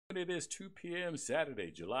It is 2 p.m.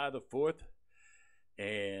 Saturday, July the 4th,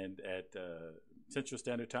 and at Central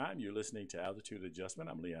Standard Time, you're listening to Altitude Adjustment.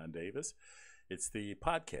 I'm Leon Davis. It's the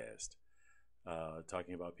podcast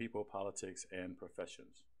talking about people, politics, and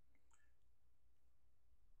professions.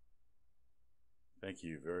 Thank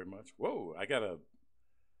you very much. Whoa, I got a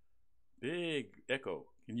big echo.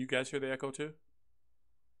 Can you guys hear the echo too?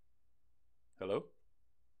 Hello?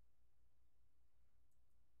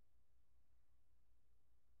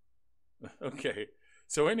 Okay.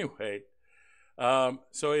 So anyway,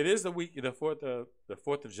 so it is the fourth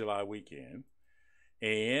of July weekend,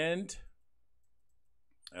 and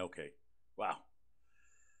okay, wow,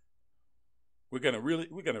 we're gonna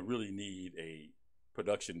really need a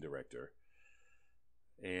production director,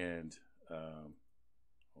 and um,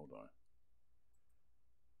 hold on,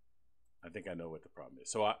 I think I know what the problem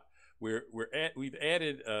is. So we've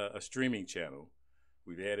added a streaming channel,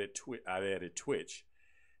 I've added Twitch,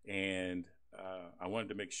 and I wanted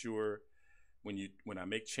to make sure when I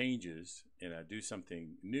make changes and I do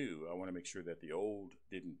something new, I want to make sure that the old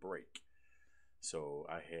didn't break. So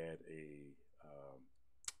I had a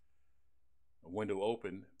window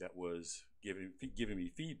open that was giving me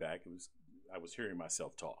feedback. I was hearing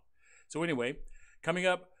myself talk. So anyway, coming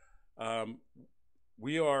up, um,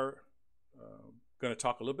 we are going to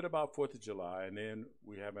talk a little bit about Fourth of July, and then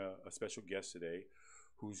we have a special guest today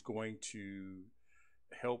who's going to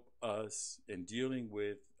help us in dealing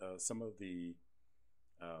with some of the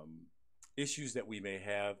um, issues that we may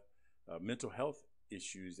have, mental health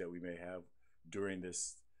issues that we may have during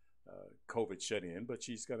this COVID shut-in. But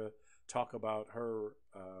she's going to talk about her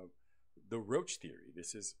the roach theory.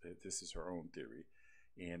 This is her own theory,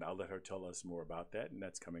 and I'll let her tell us more about that. And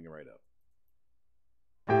that's coming right up.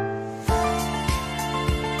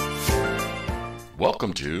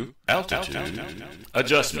 Welcome to Altitude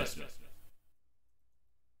Adjustment.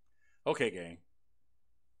 Okay, gang.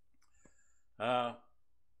 Uh,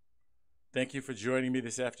 Thank you for joining me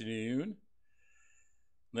this afternoon.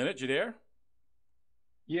 Leonard, you there?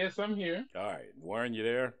 Yes, I'm here. All right. Warren, you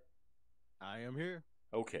there? I am here.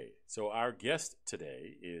 Okay. So our guest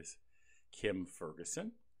today is Kim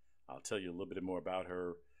Ferguson. I'll tell you a little bit more about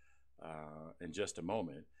her in just a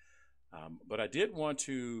moment. But I did want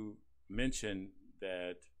to mention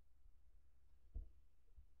that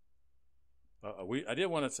I did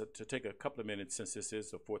want us to take a couple of minutes since this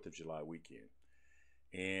is the Fourth of July weekend,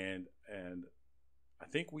 and I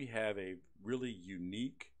think we have a really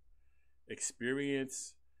unique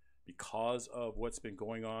experience because of what's been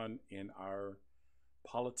going on in our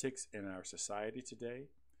politics and our society today.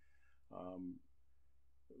 Um,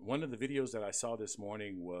 One of the videos that I saw this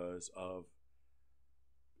morning was of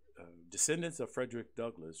descendants of Frederick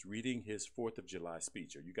Douglass reading his Fourth of July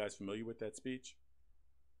speech. Are you guys familiar with that speech?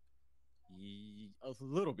 A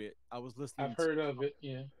little bit. I was I've listening to heard of it.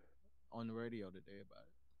 Yeah. on the radio today about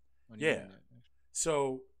it on the Yeah. internet.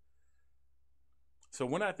 So, so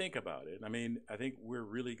when I think about it, I mean, I think we're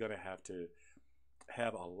really going to have to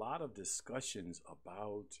have a lot of discussions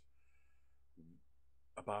about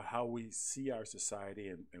how we see our society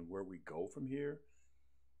and where we go from here.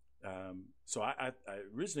 So I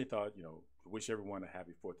originally thought, wish everyone a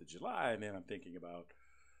happy Fourth of July, and then I'm thinking about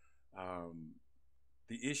um,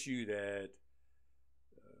 the issue that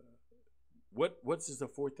what does the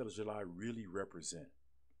Fourth of July really represent?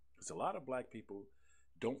 Because a lot of Black people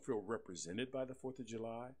don't feel represented by the Fourth of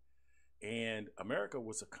July, and America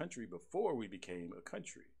was a country before we became a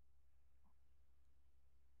country.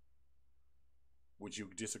 Would you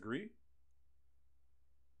disagree?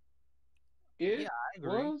 Yeah, It I agree.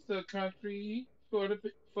 was the country for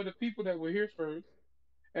the people that were here first,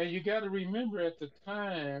 and you got to remember at the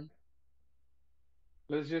time.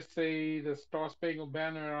 Let's just say the Star Spangled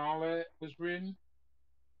Banner and all that was written.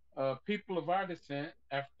 People of our descent,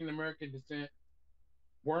 African American descent,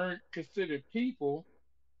 weren't considered people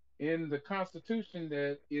in the Constitution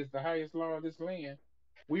that is the highest law of this land.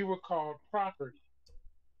 We were called property.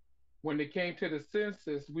 When it came to the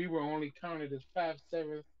census, we were only counted as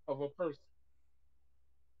 5/7 of a person.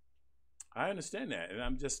 I understand that, and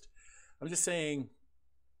I'm just saying,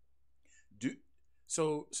 do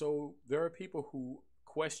so there are people who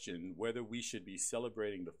question whether we should be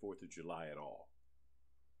celebrating the Fourth of July at all.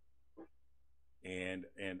 And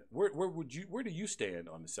where do you stand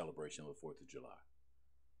on the celebration of the Fourth of July?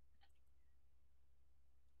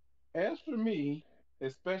 As for me,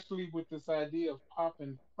 especially with this idea of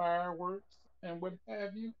popping fireworks and what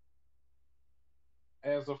have you,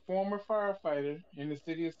 as a former firefighter in the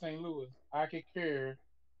city of St. Louis, I could care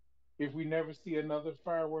if we never see another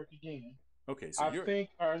firework again. Okay, so I you're think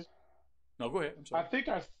our no, go ahead. I'm I sorry. think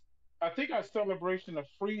our I think our celebration of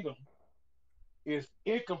freedom is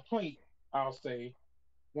incomplete, I'll say,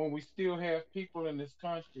 when we still have people in this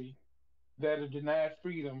country that are denied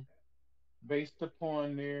freedom based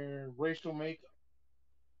upon their racial makeup.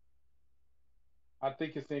 I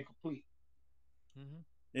think it's incomplete. Hmm.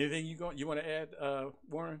 Anything you want to add,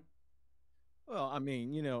 Warren? Well, I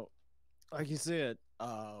mean, like you said,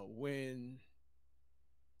 when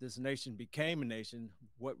this nation became a nation,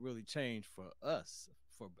 what really changed for us,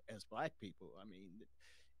 for as Black people? I mean,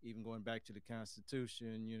 even going back to the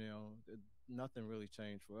Constitution, nothing really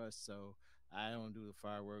changed for us. So I don't do the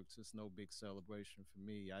fireworks. It's no big celebration for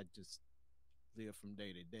me. I just live from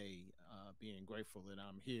day to day, being grateful that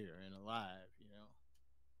I'm here and alive.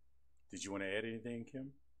 Did you want to add anything,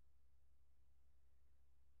 Kim?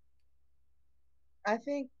 I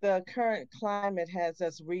think the current climate has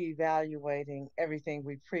us reevaluating everything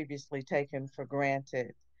we've previously taken for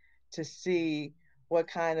granted to see what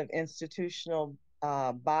kind of institutional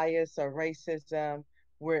bias or racism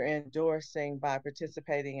we're endorsing by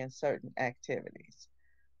participating in certain activities.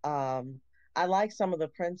 Um, I like some of the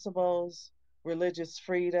principles, religious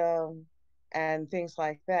freedom, and things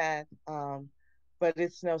like that. But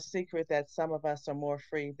it's no secret that some of us are more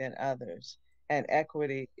free than others, and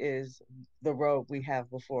equity is the road we have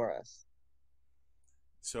before us.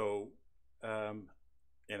 So, um,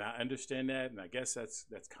 and I understand that, and I guess that's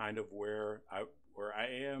kind of where I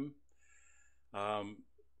am. Um,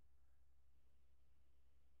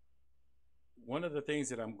 One of the things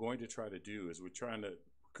that I'm going to try to do is we're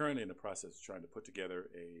currently in the process of trying to put together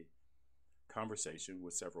a conversation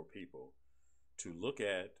with several people to look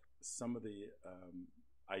at some of the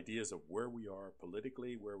ideas of where we are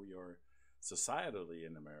politically, where we are societally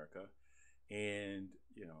in America, and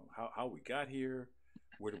how we got here,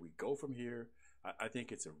 where do we go from here. I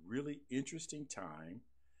think it's a really interesting time,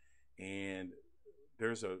 and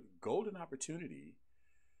there's a golden opportunity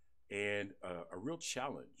and a real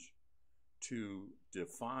challenge to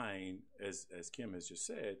define, as Kim has just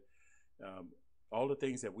said, um, all the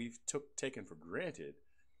things that we've taken for granted.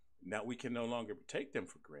 Now we can no longer take them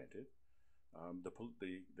for granted.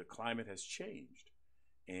 The climate has changed,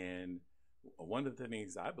 and one of the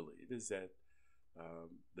things I believe is that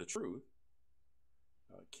the truth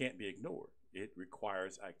can't be ignored. It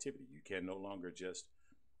requires activity. You can no longer just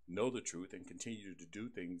know the truth and continue to do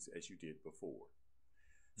things as you did before.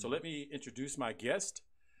 So let me introduce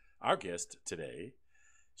our guest today.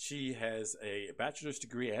 She has a bachelor's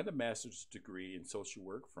degree and a master's degree in social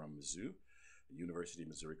work from Mizzou, the University of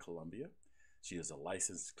Missouri Columbia. She is a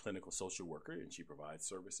licensed clinical social worker, and she provides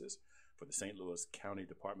services for the St. Louis County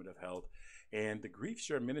Department of Health and the Grief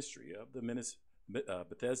Share Ministry of the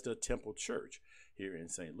Bethesda Temple Church here in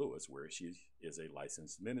St. Louis, where she is a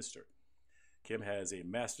licensed minister. Kim has a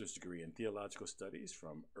master's degree in theological studies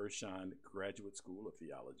from Urshan Graduate School of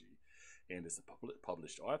Theology and is a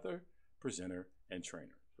published author, presenter, and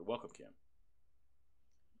trainer. So welcome, Kim.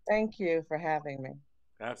 Thank you for having me.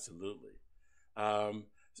 Absolutely. Um,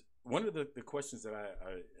 One of the questions that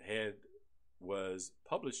I had was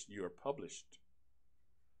published. You are published.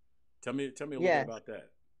 Tell me a little bit Yes, about that.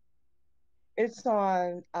 it's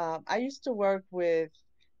on. I used to work with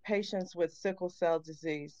patients with sickle cell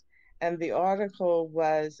disease, and the article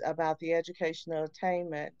was about the educational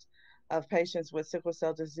attainment of patients with sickle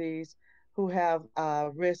cell disease who have a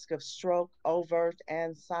risk of stroke, overt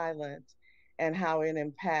and silent, and how it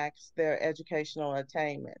impacts their educational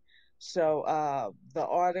attainment. So, the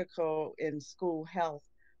article in School Health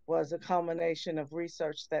was a culmination of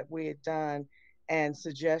research that we had done and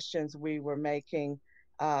suggestions we were making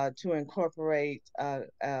to incorporate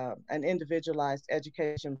an individualized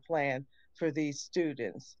education plan for these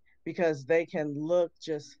students because they can look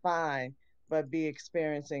just fine but be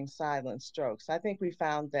experiencing silent strokes. I think we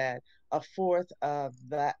found that a fourth of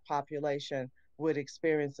that population would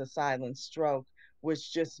experience a silent stroke,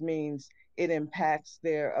 which just means it impacts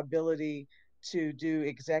their ability to do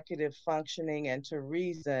executive functioning and to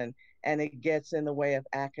reason, and it gets in the way of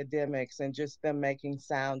academics and just them making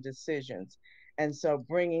sound decisions. And so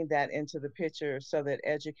bringing that into the picture so that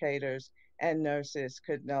educators and nurses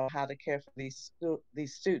could know how to care for these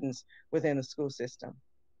students within the school system.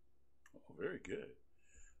 Oh, very good.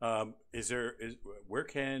 Where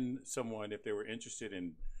can someone, if they were interested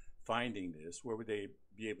in finding this, where would they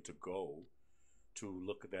be able to go to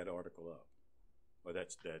look at that article up, or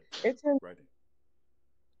that It's in, writing?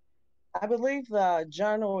 I believe the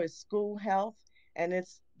journal is School Health, and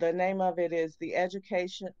it's the name of it is the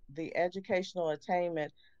educational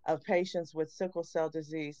attainment of patients with sickle cell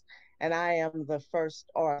disease, and I am the first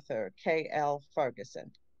author, K.L.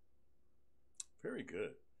 Ferguson. Very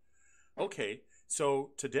good. Okay, So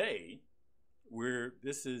today,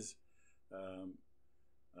 this is um,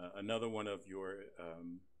 another one of your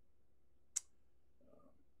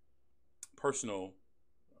personal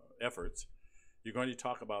efforts. You're going to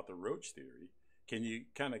talk about the roach theory. Can you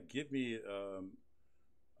kind of give me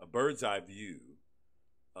a bird's eye view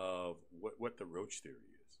of what the roach theory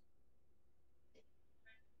is?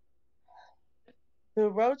 The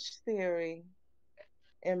Roach theory,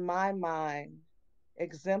 in my mind,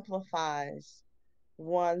 exemplifies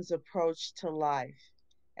one's approach to life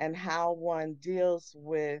and how one deals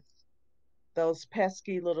with those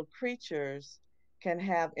pesky little creatures can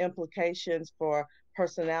have implications for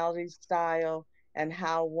personality style and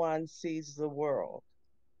how one sees the world.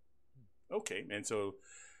 Okay, and so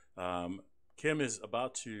um, Kim is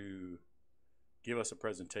about to give us a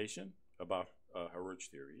presentation about her roach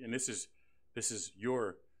theory, and this is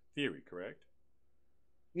your theory, correct?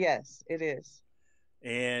 Yes, it is.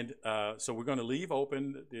 And so we're going to leave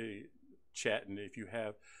open the chat, and if you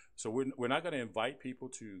have, so we're not going to invite people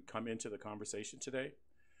to come into the conversation today,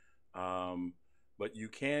 but you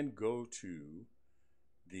can go to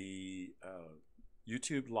the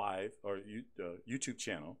YouTube live or YouTube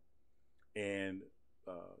channel and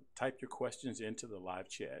type your questions into the live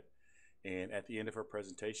chat. And at the end of her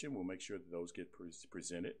presentation, we'll make sure that those get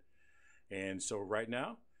presented. And so right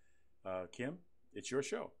now, Kim, it's your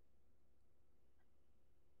show.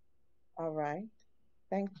 All right.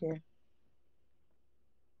 Thank you.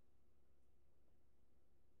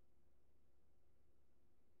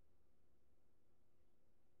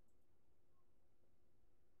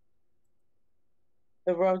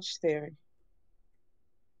 The Roach theory.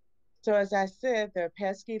 So, as I said, they're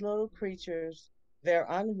pesky little creatures. They're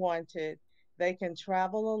unwanted. They can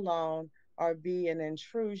travel alone or be an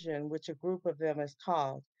intrusion, which a group of them is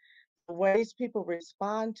called. The ways people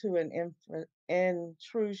respond to an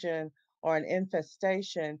intrusion or an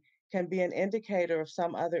infestation can be an indicator of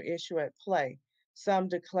some other issue at play. Some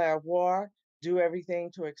declare war, do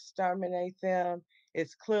everything to exterminate them.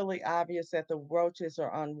 It's clearly obvious that the roaches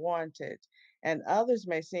are unwanted, and others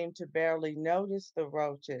may seem to barely notice the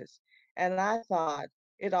roaches. And I thought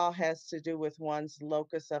it all has to do with one's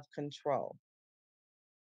locus of control.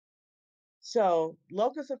 So,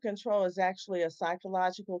 locus of control is actually a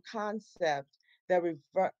psychological concept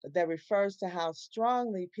that refers to how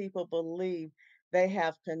strongly people believe they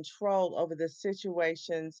have control over the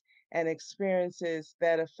situations and experiences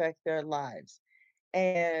that affect their lives.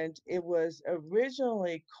 And it was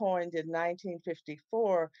originally coined in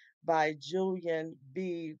 1954 by Julian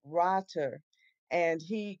B. Rotter. And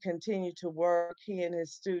he continued to work, he and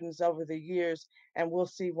his students over the years, and we'll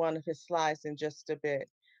see one of his slides in just a bit.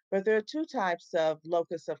 But there are two types of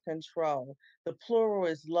locus of control. The plural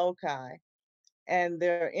is loci, and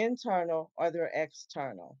they're internal or they're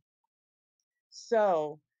external.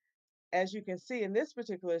 So, as you can see in this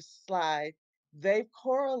particular slide, they've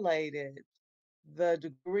correlated the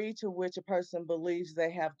degree to which a person believes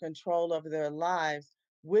they have control over their lives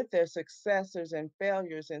with their successes and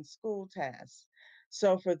failures in school tasks.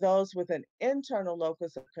 So, for those with an internal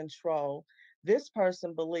locus of control, this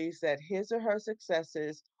person believes that his or her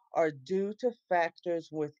successes are due to factors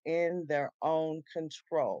within their own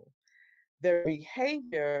control. Their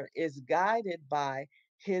behavior is guided by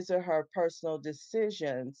his or her personal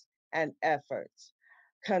decisions and efforts.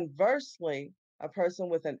 Conversely, a person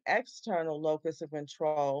with an external locus of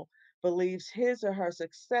control believes his or her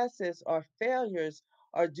successes or failures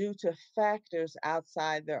are due to factors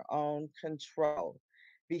outside their own control.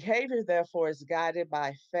 Behavior, therefore, is guided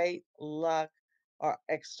by fate, luck, or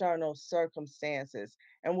external circumstances.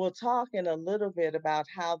 And we'll talk in a little bit about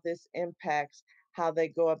how this impacts how they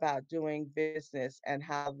go about doing business and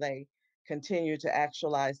how they continue to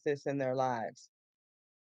actualize this in their lives.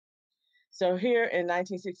 So here in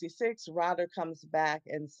 1966, Rotter comes back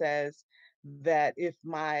and says that if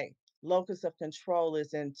my locus of control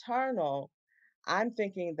is internal, I'm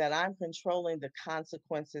thinking that I'm controlling the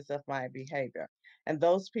consequences of my behavior. And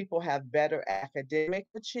those people have better academic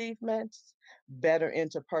achievements, better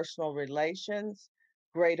interpersonal relations,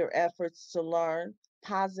 greater efforts to learn,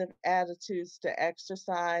 positive attitudes to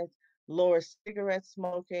exercise, lower cigarette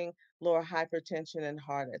smoking, lower hypertension and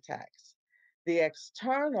heart attacks. The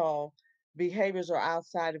external behaviors are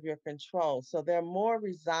outside of your control, so they're more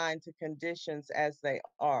resigned to conditions as they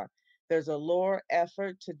are. There's a lower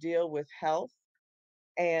effort to deal with health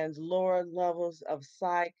and lower levels of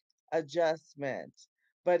psych adjustment.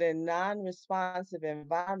 But in non responsive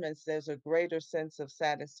environments, there's a greater sense of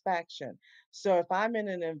satisfaction. So if I'm in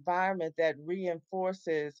an environment that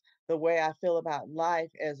reinforces the way I feel about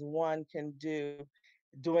life, as one can do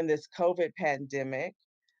during this COVID pandemic,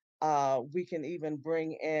 We can even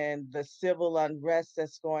bring in the civil unrest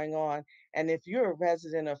that's going on. And if you're a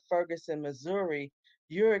resident of Ferguson, Missouri,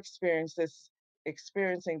 you're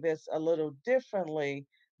experiencing this a little differently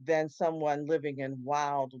than someone living in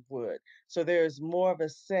Wildwood. So there's more of a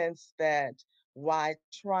sense that why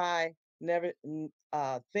try?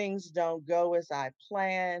 Things don't go as I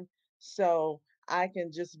plan. So I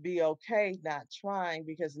can just be okay not trying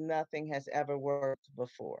because nothing has ever worked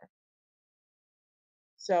before.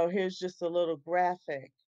 So here's just a little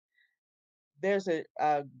graphic. There's a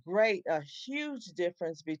huge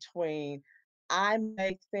difference between I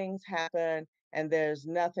make things happen and there's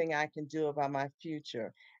nothing I can do about my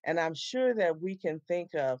future. And I'm sure that we can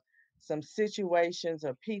think of some situations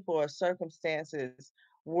or people or circumstances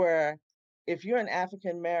where if you're an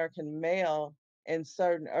African American male in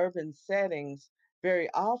certain urban settings, very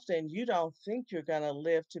often you don't think you're going to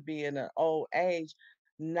live to be in an old age,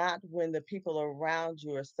 not when the people around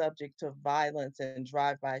you are subject to violence and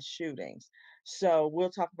drive-by shootings. So we'll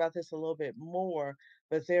talk about this a little bit more,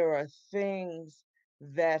 but there are things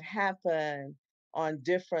that happen on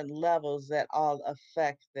different levels that all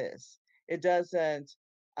affect this. It doesn't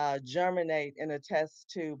germinate in a test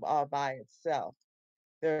tube all by itself.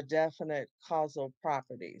 There are definite causal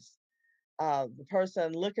properties. The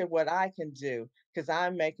person, look at what I can do because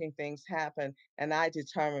I'm making things happen and I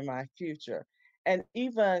determine my future. And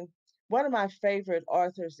even one of my favorite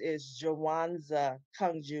authors is Jawanza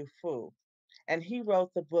Kungju Fu, and he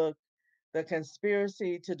wrote the book The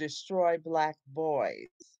Conspiracy to Destroy Black Boys.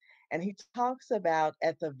 And he talks about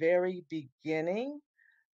at the very beginning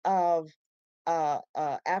of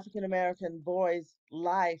African American boy's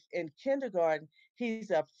life in kindergarten,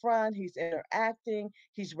 he's up front, he's interacting,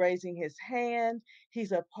 he's raising his hand,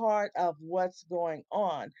 he's a part of what's going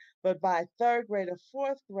on. But by third grade or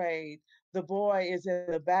fourth grade, the boy is in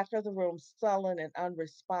the back of the room, sullen and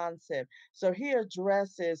unresponsive. So he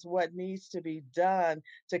addresses what needs to be done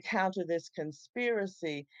to counter this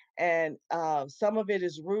conspiracy. And some of it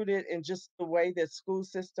is rooted in just the way that school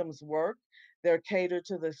systems work. They're catered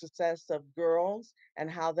to the success of girls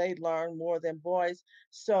and how they learn more than boys.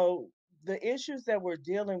 So the issues that we're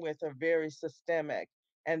dealing with are very systemic,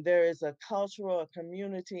 and there is a cultural, a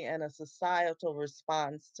community, and a societal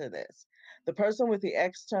response to this. The person with the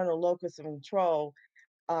external locus of control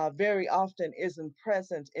very often isn't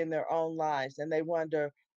present in their own lives, and they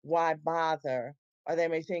wonder why bother, or they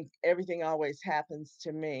may think everything always happens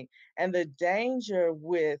to me. And the danger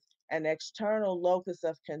with an external locus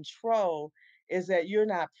of control is that you're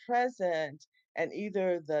not present, and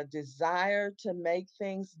either the desire to make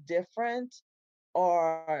things different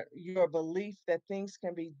or your belief that things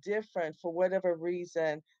can be different for whatever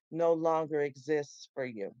reason no longer exists for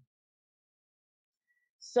you.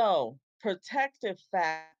 So, protective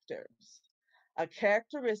factors, a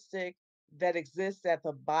characteristic that exists at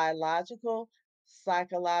the biological,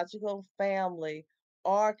 psychological, family,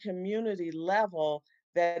 or community level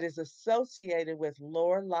that is associated with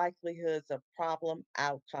lower likelihoods of problem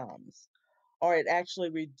outcomes, or it actually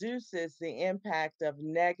reduces the impact of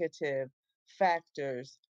negative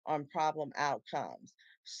factors on problem outcomes.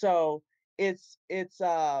 So it's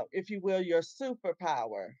if you will, your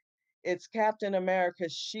superpower. It's Captain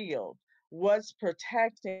America's shield. What's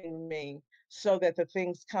protecting me so that the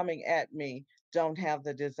things coming at me don't have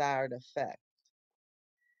the desired effect?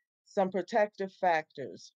 Some protective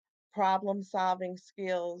factors: problem solving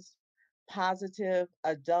skills, positive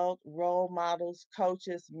adult role models,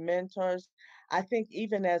 coaches, mentors. I think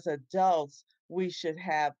even as adults, we should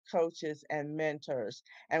have coaches and mentors,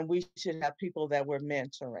 and we should have people that we're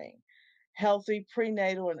mentoring. Healthy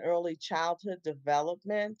prenatal and early childhood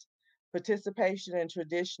development, participation in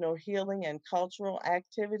traditional healing and cultural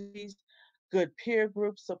activities, good peer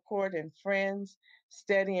group support and friends,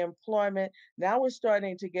 steady employment. Now we're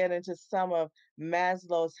starting to get into some of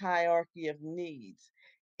Maslow's hierarchy of needs.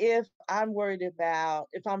 If I'm worried about,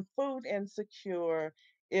 if I'm food insecure,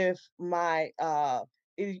 if my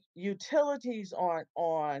utilities aren't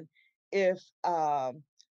on, if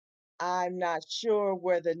I'm not sure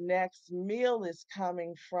where the next meal is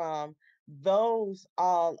coming from, those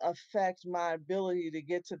all affect my ability to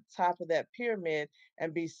get to the top of that pyramid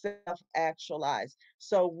and be self-actualized.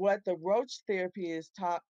 So what the Roach theory is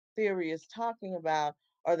talking about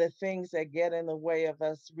are the things that get in the way of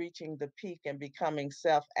us reaching the peak and becoming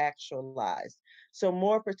self-actualized. So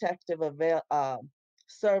more protective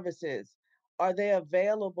services, are they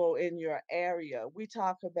available in your area? We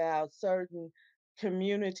talk about certain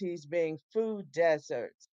communities being food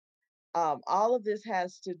deserts. All of this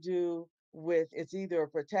has to do with it's either a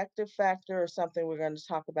protective factor or something we're going to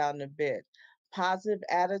talk about in a bit. Positive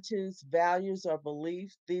attitudes, values, or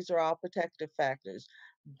beliefs, these are all protective factors.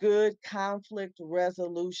 Good conflict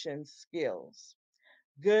resolution skills,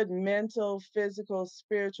 good mental, physical,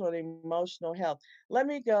 spiritual, and emotional health. Let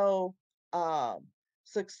me go um,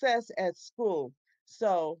 success at school.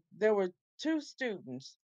 So there were two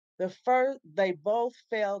students. They both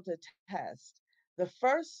failed a test. The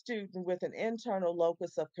first student with an internal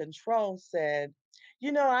locus of control said,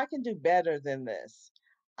 I can do better than this.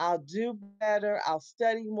 I'll do better. I'll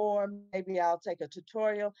study more. Maybe I'll take a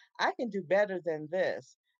tutorial. I can do better than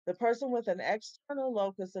this. The person with an external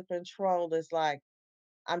locus of control is like,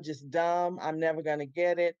 I'm just dumb. I'm never going to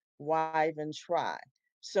get it. Why even try?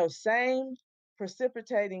 So, same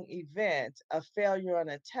precipitating event of failure on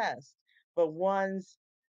a test, but one's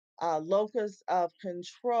locus of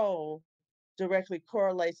control directly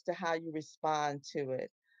correlates to how you respond to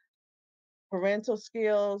it. Parental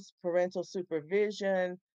skills, parental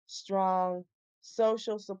supervision, strong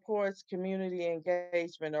social supports, community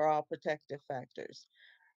engagement are all protective factors.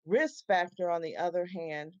 Risk factor, on the other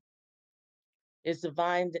hand, is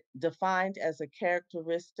defined as a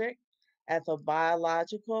characteristic at the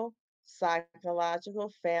biological,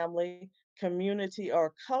 psychological, family, community,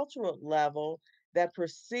 or cultural level that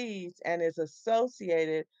precedes and is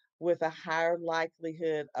associated with a higher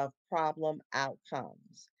likelihood of problem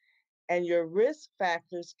outcomes. And your risk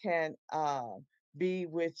factors can be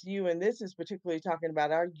with you, and this is particularly talking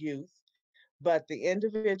about our youth, but the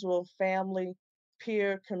individual, family,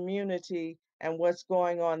 peer, community, and what's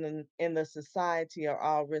going on in the society are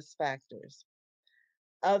all risk factors.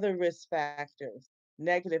 Other risk factors: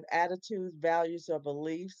 negative attitudes, values, or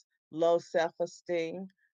beliefs, low self esteem,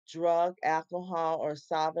 drug, alcohol, or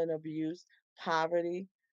solvent abuse, poverty,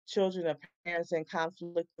 children of parents in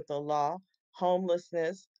conflict with the law,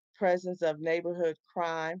 homelessness, presence of neighborhood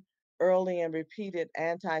crime, early and repeated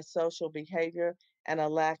antisocial behavior, and a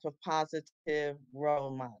lack of positive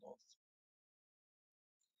role models.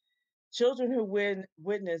 Children who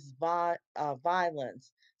witness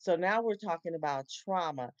violence. So now we're talking about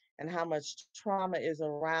trauma and how much trauma is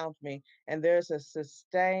around me. And there's a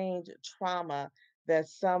sustained trauma that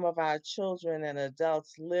some of our children and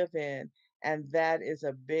adults live in, and that is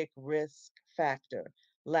a big risk factor.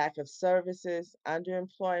 Lack of services,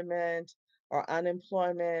 underemployment or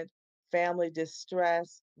unemployment, family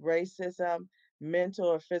distress, racism, mental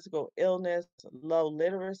or physical illness, low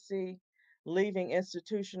literacy, leaving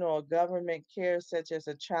institutional or government care, such as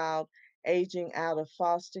a child aging out of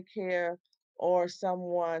foster care, or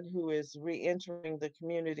someone who is reentering the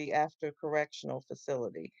community after correctional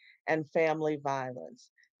facility, and family violence.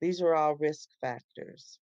 These are all risk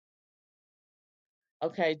factors.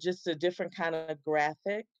 Okay, just a different kind of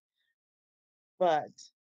graphic, but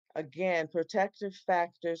again, protective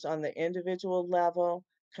factors on the individual level,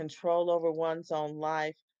 control over one's own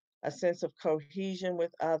life, a sense of cohesion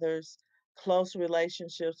with others, close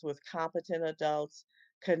relationships with competent adults,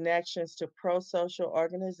 connections to pro social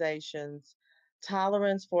organizations,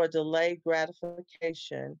 tolerance for delayed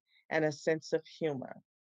gratification, and a sense of humor.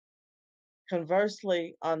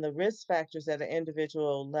 Conversely, on the risk factors at an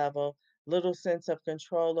individual level, little sense of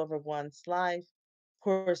control over one's life,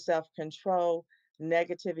 poor self control,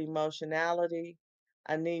 negative emotionality,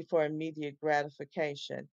 a need for immediate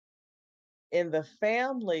gratification. In the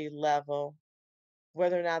family level,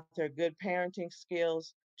 whether or not they're good parenting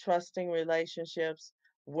skills, trusting relationships,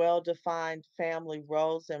 well defined family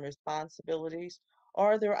roles and responsibilities,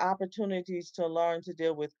 or there are opportunities to learn to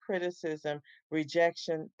deal with criticism,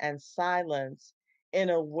 rejection, and silence in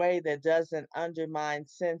a way that doesn't undermine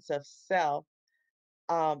sense of self.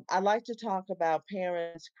 I like to talk about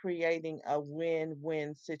parents creating a win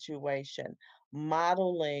win situation,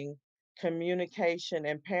 modeling communication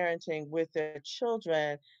and parenting with their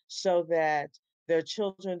children so that their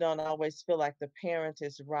children don't always feel like the parent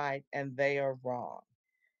is right and they are wrong.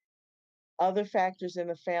 Other factors in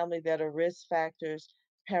the family that are risk factors: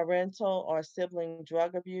 parental or sibling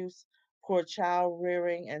drug abuse, poor child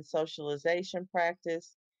rearing and socialization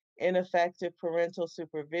practice, ineffective parental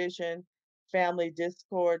supervision, family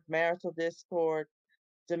discord, marital discord,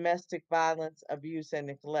 domestic violence, abuse, and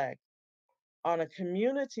neglect. On a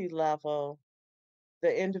community level,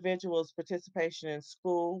 the individual's participation in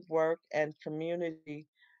school, work, and community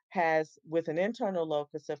has, with an internal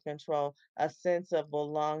locus of control, a sense of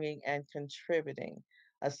belonging and contributing,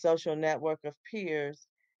 a social network of peers,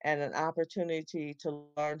 and an opportunity to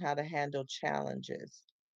learn how to handle challenges.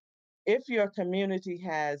 If your community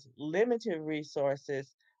has limited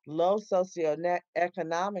resources, low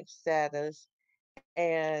socioeconomic status,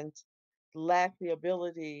 and lack the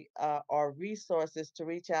ability or resources to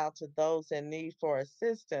reach out to those in need for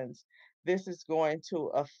assistance, this is going to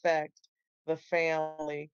affect the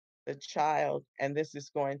family, the child, and this is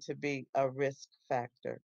going to be a risk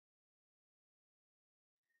factor.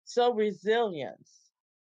 So, resilience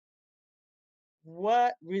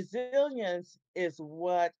is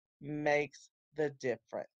what makes the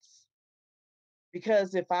difference.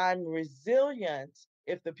 Because if I'm resilient,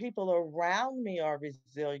 if the people around me are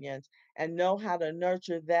resilient and know how to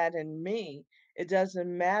nurture that in me, it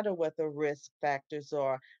doesn't matter what the risk factors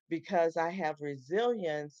are because I have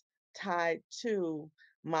resilience tied to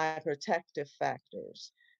my protective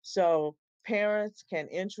factors. So parents can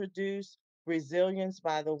introduce resilience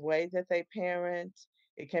by the way that they parent.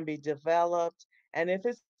 It can be developed. And if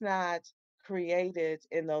it's not created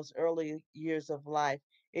in those early years of life,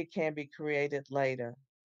 it can be created later.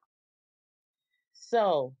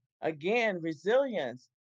 So again, resilience,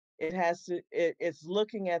 it's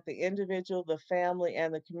looking at the individual, the family,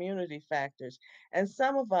 and the community factors. And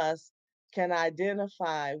some of us can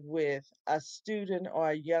identify with a student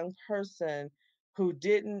or a young person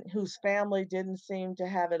whose family didn't seem to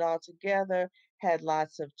have it all together, had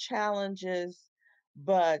lots of challenges,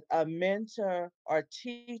 but a mentor or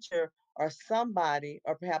teacher or somebody,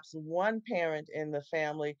 or perhaps one parent in the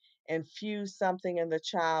family infused something in the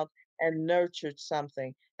child and nurtured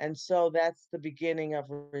something. And so that's the beginning of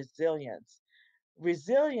resilience.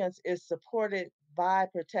 Resilience is supported by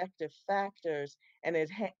protective factors and it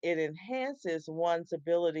enhances one's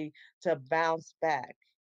ability to bounce back.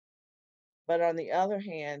 But on the other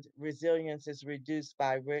hand, resilience is reduced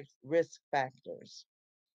by risk factors.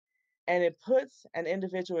 And it puts an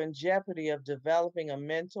individual in jeopardy of developing a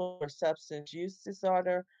mental or substance use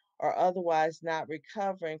disorder or otherwise not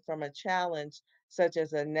recovering from a challenge such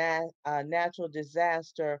as a natural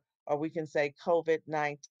disaster, or we can say COVID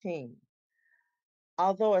 19.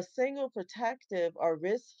 Although a single protective or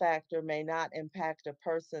risk factor may not impact a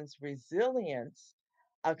person's resilience,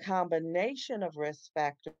 a combination of risk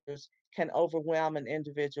factors can overwhelm an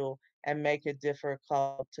individual and make it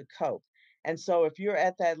difficult to cope. And so, if you're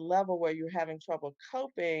at that level where you're having trouble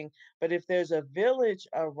coping, but if there's a village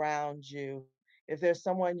around you, if there's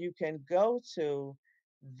someone you can go to,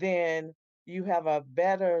 then you have a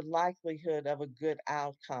better likelihood of a good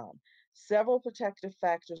outcome. Several protective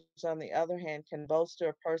factors, on the other hand, can bolster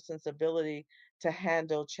a person's ability to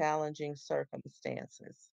handle challenging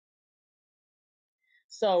circumstances.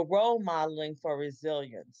 So, role modeling for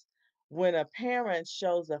resilience. When a parent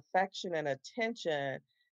shows affection and attention,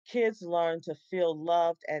 kids learn to feel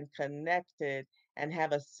loved and connected and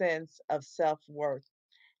have a sense of self worth.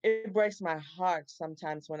 It breaks my heart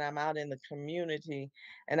sometimes when I'm out in the community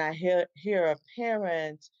and I hear a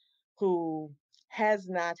parent who has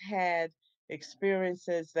not had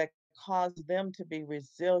experiences that cause them to be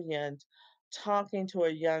resilient talking to a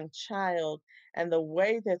young child, and the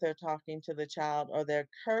way that they're talking to the child or they're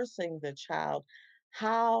cursing the child.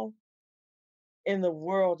 How in the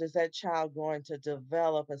world is that child going to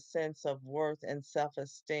develop a sense of worth and self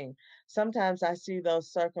esteem? Sometimes I see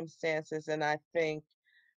those circumstances and I think,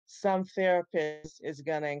 some therapist is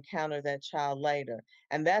going to encounter that child later.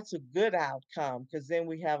 And that's a good outcome because then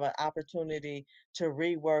we have an opportunity to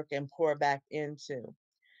rework and pour back into.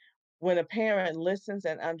 When a parent listens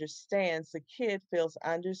and understands, the kid feels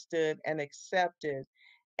understood and accepted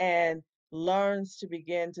and learns to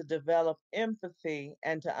begin to develop empathy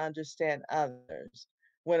and to understand others.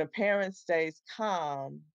 When a parent stays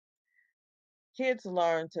calm, kids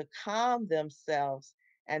learn to calm themselves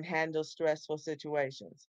and handle stressful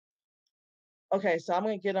situations. Okay, so I'm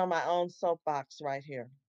going to get on my own soapbox right here.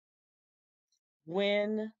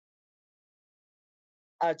 When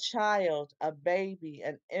a child, a baby,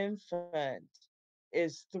 an infant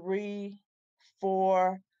is 3,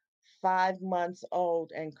 4, 5 months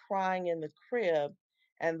old and crying in the crib,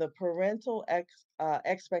 and the parental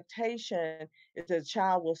expectation is the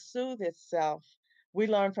child will soothe itself. We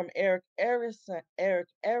learn from Erik Erikson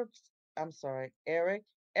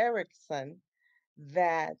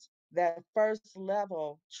that that first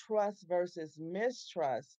level, trust versus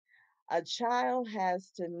mistrust, a child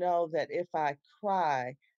has to know that if I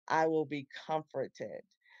cry, I will be comforted.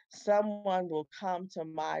 Someone will come to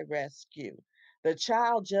my rescue. The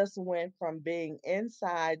child just went from being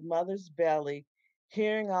inside mother's belly,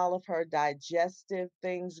 hearing all of her digestive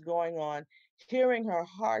things going on, hearing her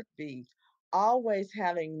heartbeat, always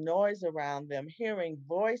having noise around them, hearing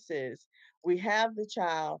voices. We have the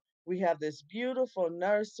child, we have this beautiful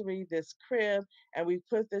nursery, this crib, and we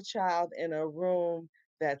put the child in a room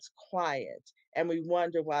that's quiet, and we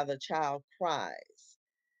wonder why the child cries.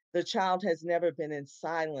 The child has never been in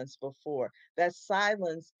silence before. That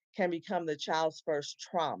silence can become the child's first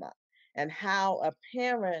trauma. And how a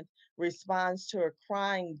parent responds to a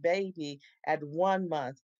crying baby at 1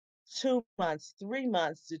 month, 2 months, 3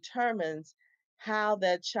 months determines how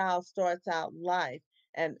that child starts out life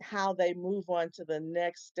and how they move on to the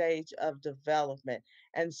next stage of development.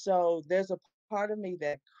 And so there's a part of me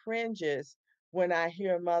that cringes when I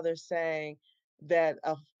hear mothers saying that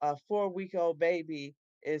a 4 week old baby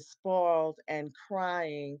is spoiled and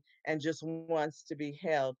crying and just wants to be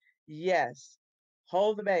held. Yes,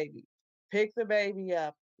 hold the baby, pick the baby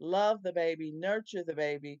up, love the baby, nurture the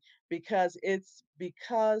baby, because it's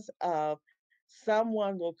because of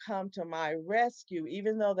someone will come to my rescue,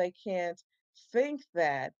 even though they can't think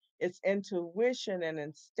that. It's intuition and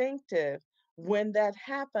instinctive. When that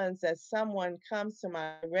happens, that someone comes to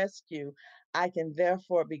my rescue, I can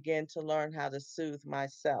therefore begin to learn how to soothe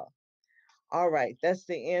myself. All right, that's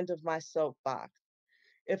the end of my soapbox.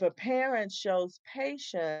 If a parent shows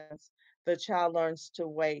patience, the child learns to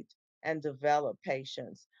wait and develop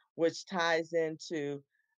patience, which ties into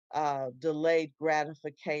delayed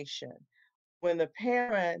gratification. When the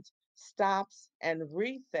parent stops and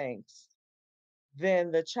rethinks,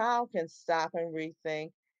 then the child can stop and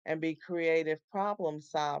rethink and be creative problem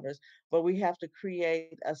solvers. But we have to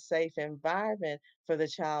create a safe environment for the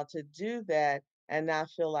child to do that and not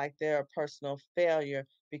feel like they're a personal failure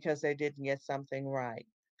because they didn't get something right.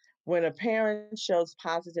 When a parent shows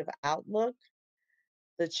positive outlook,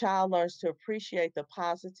 the child learns to appreciate the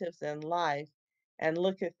positives in life and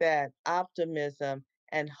look at that optimism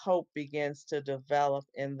and hope begins to develop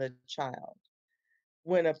in the child.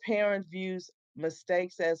 When a parent views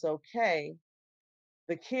mistakes as okay,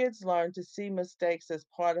 the kids learn to see mistakes as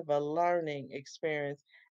part of a learning experience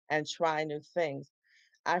and try new things.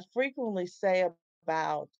 I frequently say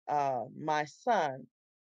about my son,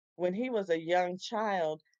 when he was a young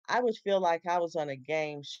child, I would feel like I was on a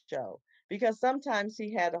game show because sometimes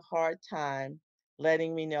he had a hard time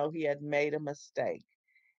letting me know he had made a mistake.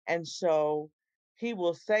 And so he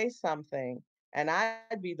will say something, and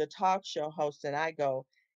I'd be the talk show host, and I go,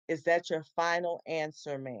 "Is that your final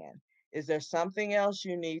answer, man? Is there something else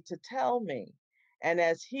you need to tell me?" And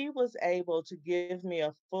as he was able to give me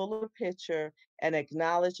a fuller picture and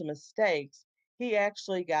acknowledge mistakes, he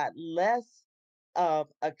actually got less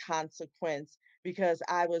of a consequence because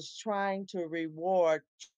I was trying to reward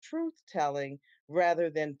truth telling rather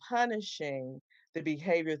than punishing the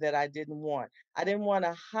behavior that I didn't want. I didn't want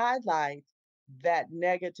to highlight that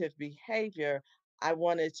negative behavior. I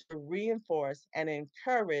wanted to reinforce and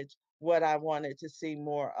encourage what I wanted to see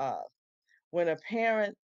more of. When a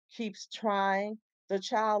parent keeps trying, the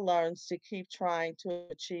child learns to keep trying to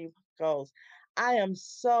achieve goals. I am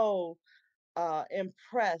so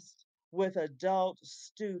impressed with adult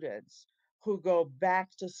students who go back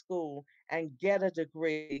to school and get a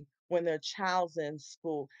degree when their child's in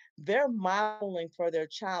school. They're modeling for their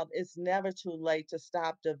child. It's never too late to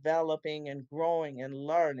stop developing and growing and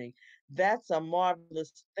learning. That's a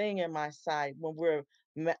marvelous thing in my sight when we're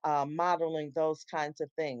modeling those kinds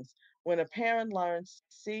of things. When a parent learns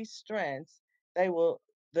to see strengths, they will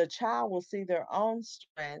the child will see their own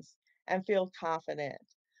strengths and feel confident.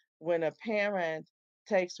 When a parent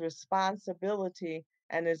takes responsibility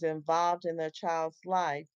and is involved in their child's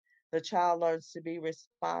life, the child learns to be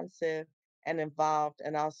responsive and involved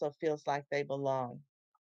and also feels like they belong.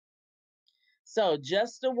 So,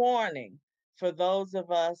 just a warning for those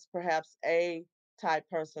of us, perhaps A type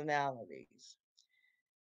personalities.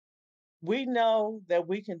 We know that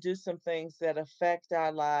we can do some things that affect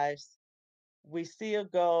our lives. We see a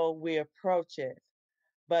goal, we approach it.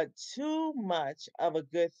 But too much of a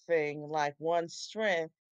good thing, like one's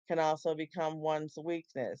strength, can also become one's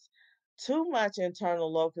weakness. Too much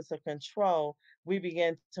internal locus of control, we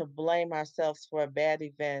begin to blame ourselves for bad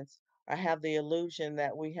events or have the illusion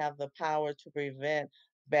that we have the power to prevent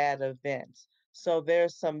bad events. So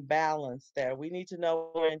there's some balance there. We need to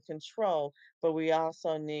know we're in control, but we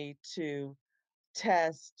also need to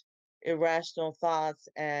test irrational thoughts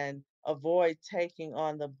and avoid taking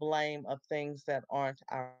on the blame of things that aren't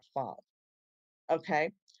our fault.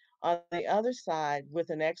 Okay. On the other side,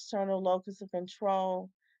 with an external locus of control,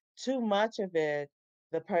 too much of it,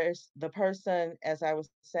 the person, as I was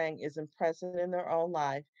saying, isn't present in their own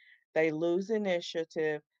life. They lose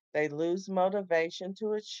initiative. They lose motivation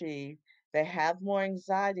to achieve. They have more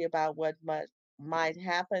anxiety about what might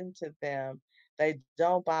happen to them. They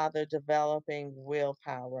don't bother developing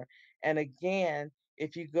willpower. And again,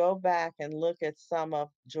 if you go back and look at some of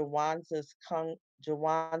Zhuangzi Kung Ju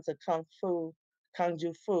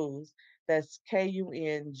Foods, that's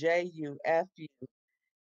Kunjufu.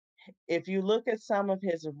 If you look at some of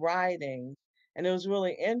his writings, and it was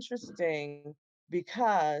really interesting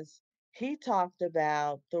because he talked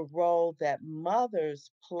about the role that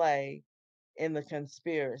mothers play in the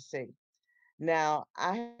conspiracy. Now,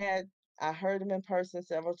 I heard him in person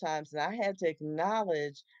several times, and I had to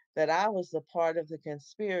acknowledge that I was a part of the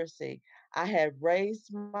conspiracy. I had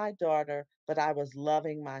raised my daughter, but I was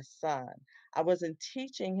loving my son. I wasn't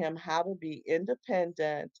teaching him how to be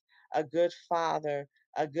independent, a good father,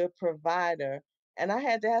 a good provider. And I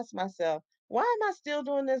had to ask myself, why am I still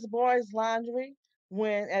doing this boy's laundry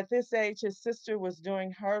when at this age his sister was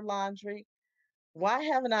doing her laundry? Why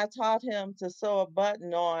haven't I taught him to sew a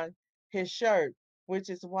button on his shirt? Which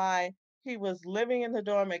is why he was living in the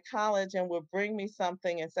dorm at college and would bring me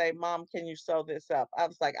something and say, Mom, can you sew this up? I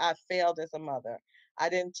was like, I failed as a mother. I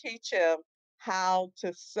didn't teach him how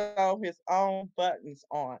to sew his own buttons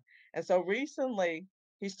on. And so recently,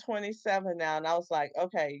 he's 27 now, and I was like,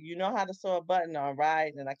 okay, you know how to sew a button on,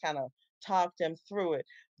 right? And I kind of talked him through it.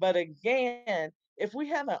 But again, if we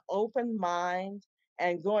have an open mind,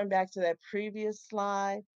 and going back to that previous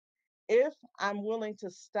slide, if I'm willing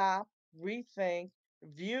to stop, rethink,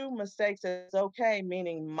 view mistakes as okay,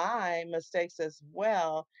 meaning my mistakes as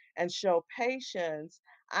well, and show patience,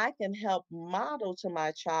 I can help model to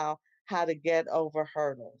my child how to get over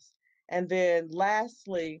hurdles. And then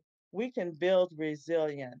lastly, we can build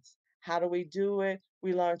resilience. How do we do it?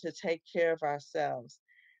 We learn to take care of ourselves.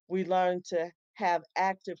 We learn to have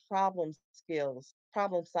active problem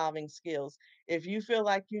solving skills. If you feel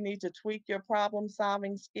like you need to tweak your problem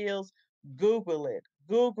solving skills, Google it.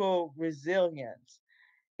 Google resilience.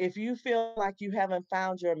 If you feel like you haven't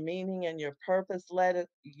found your meaning and your purpose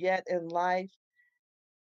yet in life,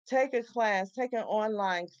 take a class, take an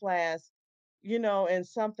online class, in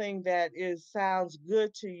something that is sounds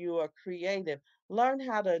good to you or creative. Learn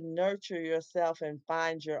how to nurture yourself and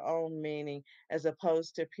find your own meaning as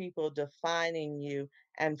opposed to people defining you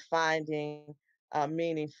and finding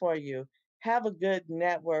meaning for you. Have a good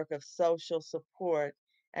network of social support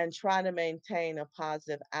and try to maintain a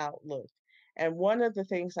positive outlook. And one of the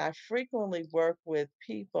things I frequently work with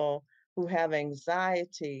people who have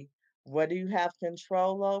anxiety, what do you have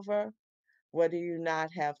control over? What do you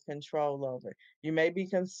not have control over? You may be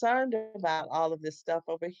concerned about all of this stuff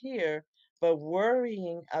over here, but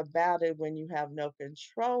worrying about it when you have no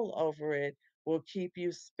control over it will keep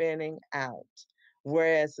you spinning out.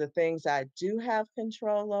 Whereas the things I do have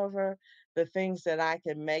control over, the things that I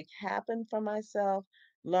can make happen for myself,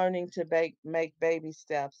 learning to make baby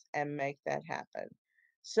steps and make that happen.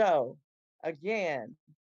 So, again,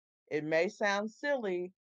 it may sound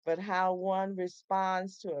silly, but how one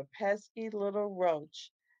responds to a pesky little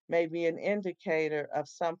roach may be an indicator of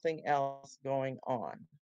something else going on.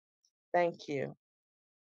 Thank you.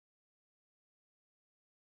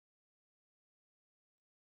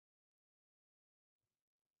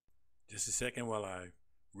 Just a second while I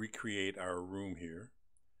recreate our room here.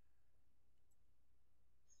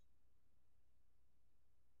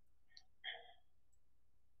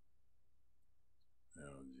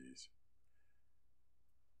 Oh, geez.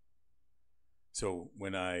 So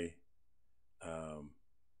when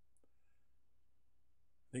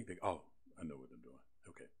think they, oh, I know what I'm doing.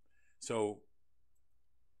 Okay. So,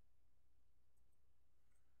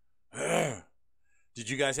 did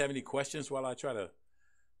you guys have any questions while I try to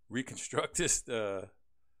reconstruct this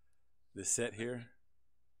set here?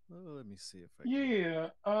 Well, let me see if I can.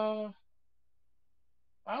 Yeah.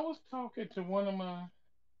 I was talking to one of my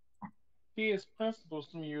kids' principals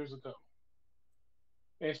some years ago,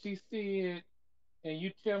 and she said, and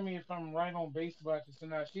you tell me if I'm right on base about this or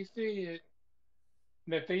not. She said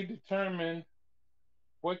that they determine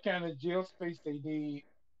what kind of jail space they need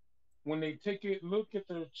when they take a look at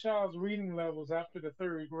the child's reading levels after the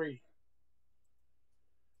third grade.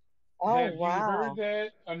 Oh, Have you heard wow. that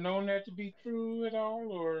or known that to be true at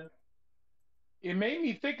all? Or it made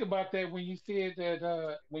me think about that when you said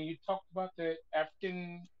that when you talked about that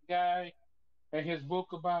African guy and his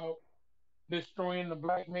book about destroying the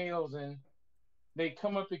black males, and they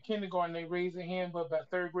come up to kindergarten, they raise their hand, but by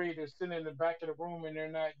third grade they're sitting in the back of the room and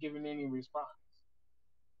they're not giving any response.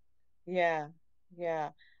 Yeah, yeah.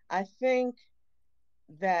 I think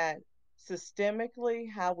that systemically,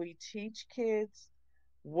 how we teach kids,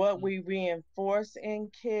 what Mm. we reinforce in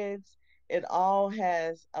kids, it all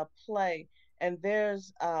has a play. And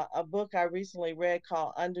there's a book I recently read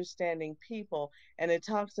called Understanding People, and it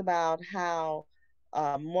talks about how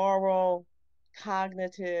moral,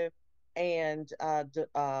 cognitive, and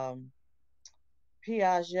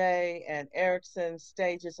Piaget and Erickson's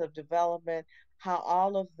stages of development, how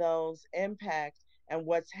all of those impact and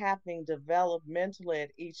what's happening developmentally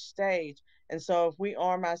at each stage. And so, if we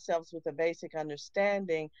arm ourselves with a basic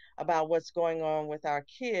understanding about what's going on with our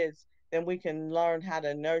kids, then we can learn how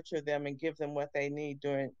to nurture them and give them what they need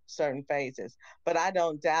during certain phases. But I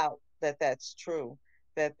don't doubt that that's true,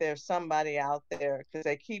 that there's somebody out there because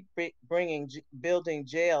they keep building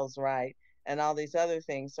jails, right? And all these other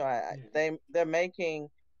things. So Yeah. they're making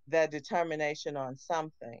that determination on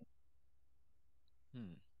something.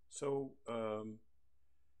 Hmm. So,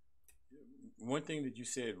 one thing that you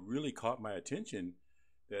said really caught my attention,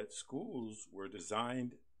 that schools were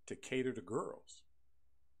designed to cater to girls.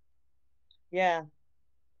 Yeah.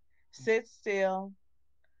 Sit still,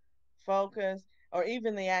 focus, or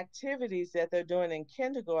even the activities that they're doing in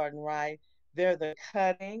kindergarten, right? They're the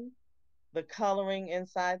cutting, the coloring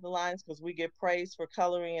inside the lines, because we get praised for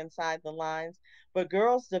coloring inside the lines. But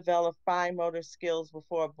girls develop fine motor skills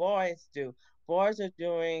before boys do. Boys are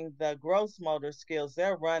doing the gross motor skills.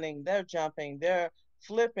 They're running, they're jumping, they're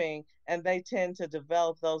flipping, and they tend to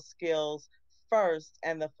develop those skills first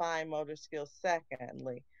and the fine motor skills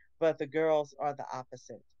secondly. But the girls are the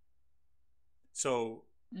opposite. So,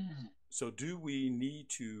 Mm. so do we need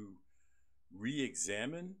to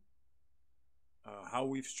re-examine how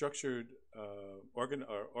we've structured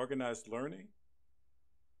organized learning?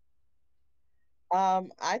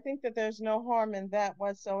 I think that there's no harm in that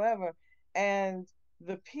whatsoever. And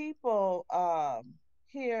the people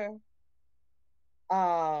here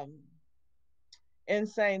um, in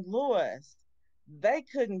St. Louis, they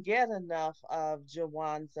couldn't get enough of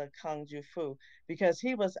Jawanza Kung Ju Fu because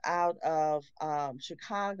he was out of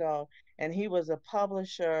Chicago and he was a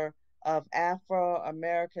publisher of Afro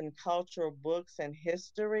American cultural books and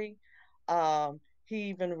history. He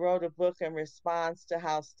even wrote a book in response to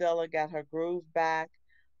how Stella got her groove back.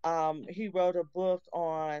 He wrote a book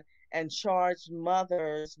on and charged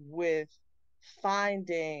mothers with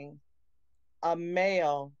finding a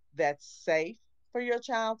male that's safe for your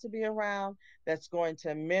child to be around, that's going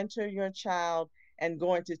to mentor your child and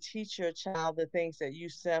going to teach your child the things that you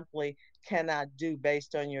simply cannot do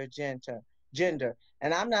based on your gender.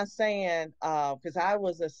 And I'm not saying because I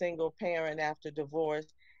was a single parent after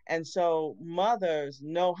divorce, and so mothers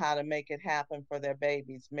know how to make it happen for their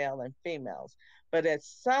babies, male and females. But at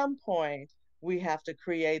some point, we have to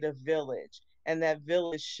create a village, and that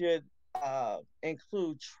village should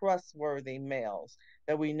include trustworthy males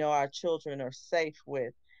that we know our children are safe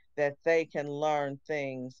with, that they can learn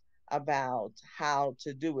things about how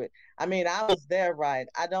to do it. I mean, I was there, right?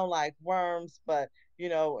 I don't like worms, but in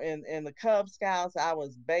the Cub Scouts, I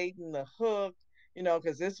was baiting the hook,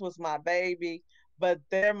 because this was my baby. But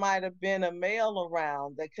there might have been a male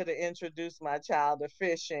around that could have introduced my child to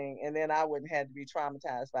fishing, and then I wouldn't have to be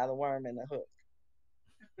traumatized by the worm and the hook.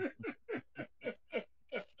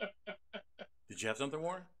 Did you have something,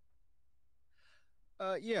 Warren?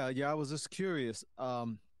 Yeah. I was just curious.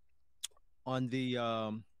 On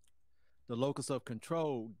the locus of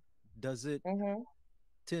control, does it Hmm.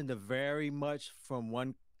 tend to vary much from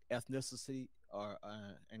one ethnicity or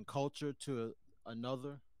and culture to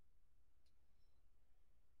another?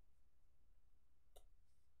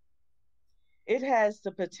 It has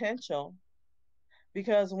the potential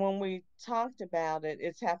because when we talked about it,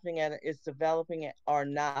 it's happening it's developing it or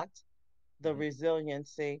not, the Mm-hmm.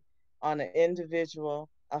 resiliency on an individual,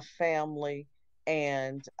 a family,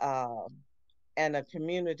 and a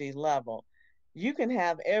community level. You can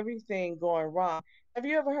have everything going wrong. Have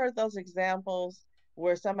you ever heard those examples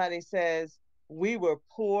where somebody says, "We were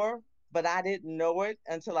poor, but I didn't know it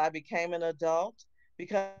until I became an adult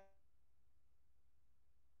because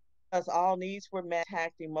all needs were met,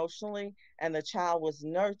 tact emotionally, and the child was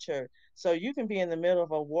nurtured." So you can be in the middle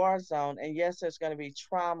of a war zone, and yes, there's going to be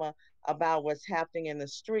trauma about what's happening in the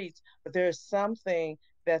streets, but there's something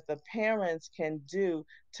that the parents can do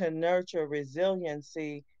to nurture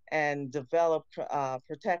resiliency and develop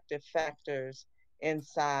protective factors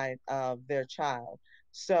inside of their child.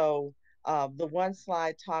 So the one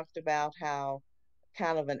slide talked about how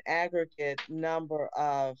kind of an aggregate number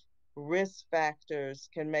of risk factors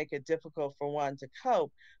can make it difficult for one to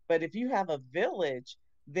cope. But if you have a village,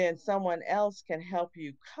 then someone else can help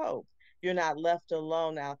you cope. You're not left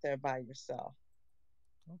alone out there by yourself.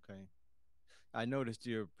 Okay. I noticed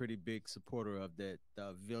you're a pretty big supporter of that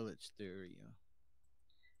village theory.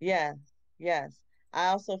 Yes, yes. I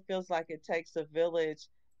also feels like it takes a village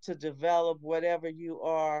to develop whatever you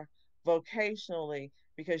are vocationally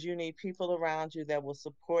because you need people around you that will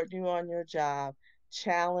support you on your job,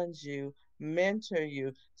 challenge you, mentor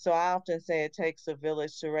you. So I often say it takes a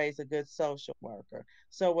village to raise a good social worker.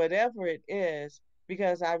 So whatever it is,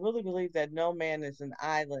 because I really believe that no man is an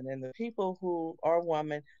island and the people who are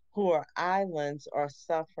women who are islands are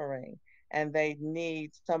suffering. and they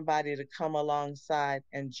need somebody to come alongside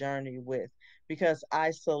and journey with, because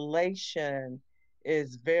isolation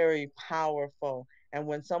is very powerful. And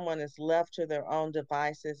when someone is left to their own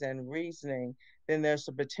devices and reasoning, then there's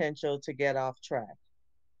a potential to get off track.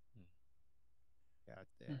 Got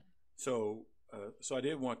that. So I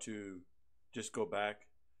did want to just go back.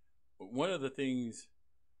 One of the things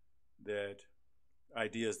that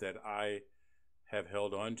ideas that I have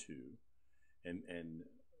held on to and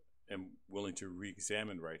am willing to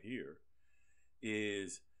re-examine right here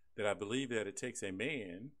is that I believe that it takes a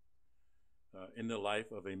man in the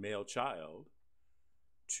life of a male child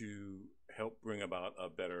to help bring about a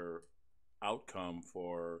better outcome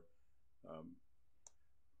for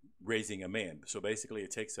raising a man. So basically,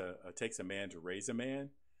 it takes a man to raise a man.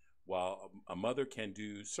 While a mother can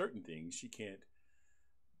do certain things, she can't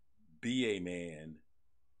be a man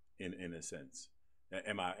in a sense.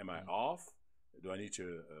 Am I off? Do I need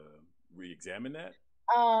to re-examine that?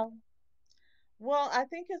 Um, well, I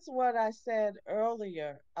think it's what I said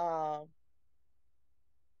earlier.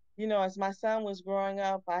 As my son was growing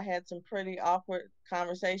up, I had some pretty awkward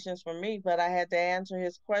conversations for me, but I had to answer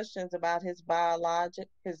his questions about his biology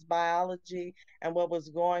and what was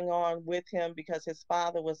going on with him because his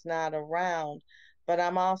father was not around. But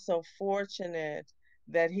I'm also fortunate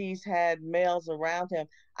that he's had males around him.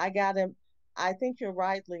 I got him. I think you're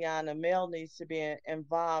right, Leon. A male needs to be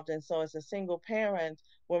involved. And so, as a single parent,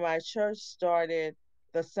 when my church started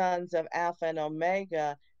the Sons of Alpha and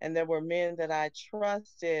Omega, and there were men that I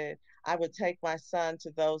trusted, I would take my son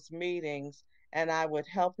to those meetings and I would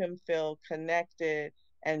help him feel connected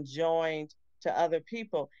and joined to other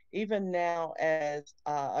people. Even now, as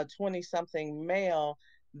a 20 something male,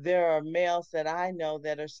 there are males that I know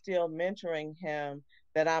that are still mentoring him,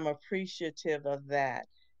 that I'm appreciative of that,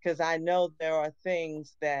 because I know there are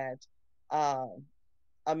things that uh,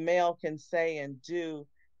 a male can say and do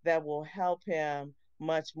that will help him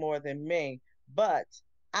much more than me. But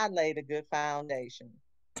I laid a good foundation.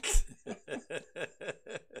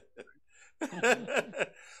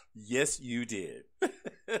 Yes, you did.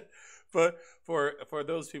 for for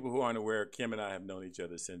those people who aren't aware, Kim and I have known each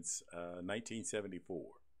other since 1974.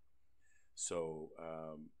 So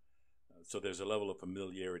so there's a level of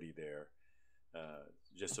familiarity there.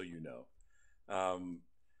 Just so you know. Do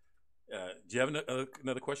you have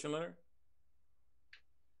another question, Leonard?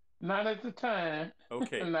 Not at the time.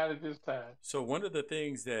 Okay. Not at this time. So one of the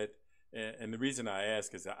things that, and the reason I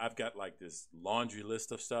ask is I've got like this laundry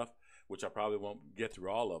list of stuff, which I probably won't get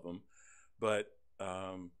through all of them, but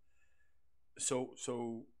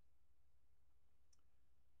so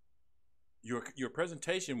your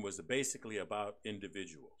presentation was basically about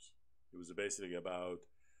individuals. It was basically about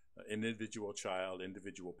an individual child,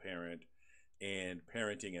 individual parent, and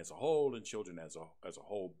parenting as a whole, and children as a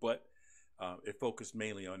whole. But it focused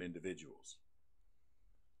mainly on individuals.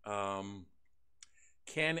 Can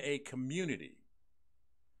a community,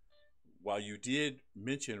 while you did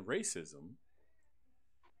mention racism,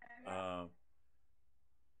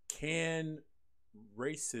 can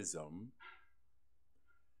racism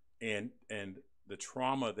and the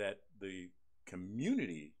trauma that the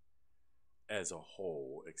community as a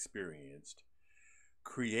whole experienced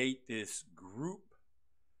create this group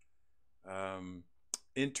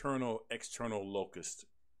internal external locust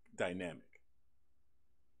dynamic?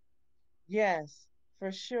 Yes,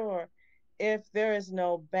 for sure. If there is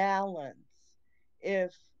no balance,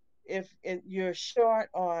 if you're short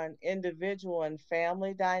on individual and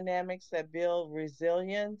family dynamics that build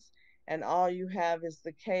resilience, and all you have is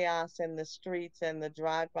the chaos in the streets and the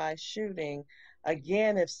drive-by shooting,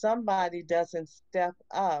 again, if somebody doesn't step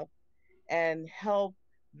up and help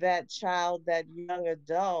that child, that young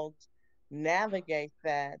adult navigate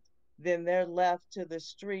that, then they're left to the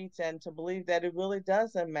streets and to believe that it really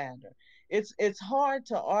doesn't matter. It's hard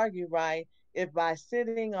to argue, right? If by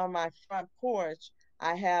sitting on my front porch,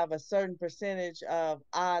 I have a certain percentage of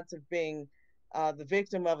odds of being the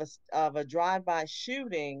victim of a drive-by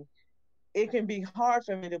shooting, it can be hard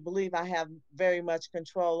for me to believe I have very much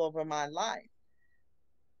control over my life.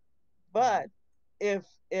 But if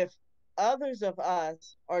others of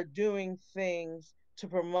us are doing things to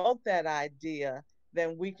promote that idea,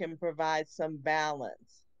 then we can provide some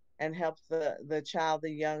balance and help the child, the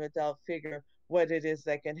young adult figure what it is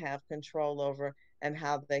they can have control over and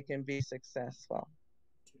how they can be successful.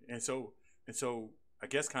 And so I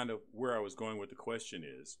guess kind of where I was going with the question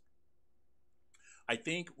is, I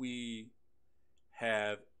think we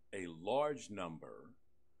have a large number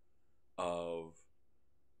of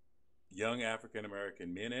young African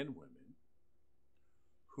American men and women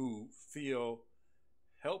who feel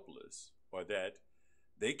helpless, or that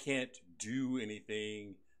they can't do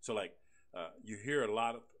anything. So like you hear a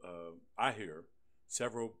lot of, I hear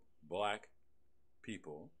several black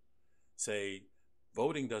people say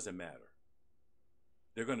voting doesn't matter.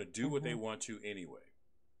 They're going to do what they want to anyway.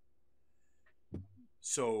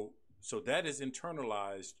 So that is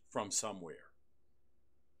internalized from somewhere.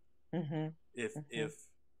 If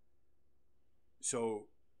so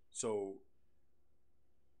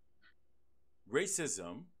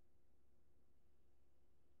racism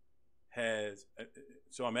has,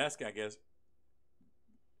 so I'm asking, I guess,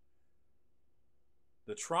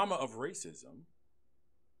 the trauma of racism,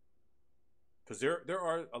 because there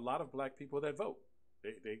are a lot of black people that vote.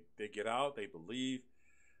 They get out, they believe,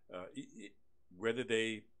 whether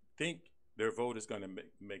they think their vote is going to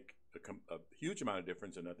make a huge amount of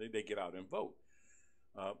difference or nothing, they get out and vote.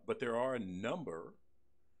 But there are a number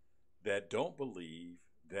that don't believe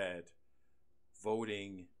that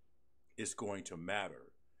voting is going to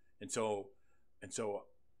matter, and so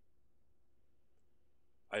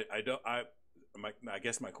I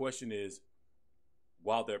guess my question is,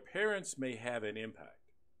 while their parents may have an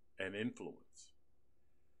impact and influence,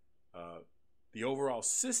 the overall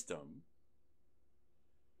system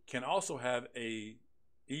can also have a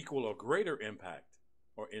equal or greater impact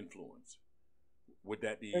or influence. Would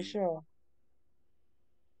that be? For sure.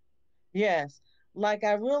 Yes. Like,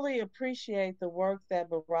 I really appreciate the work that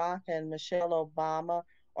Barack and Michelle Obama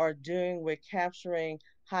are doing with capturing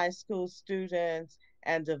high school students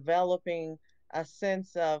and developing a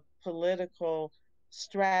sense of political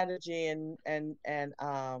strategy and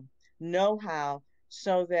know-how,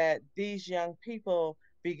 so that these young people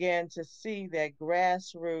begin to see that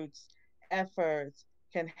grassroots efforts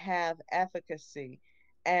can have efficacy.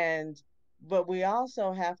 And but we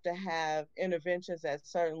also have to have interventions at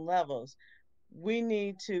certain levels. We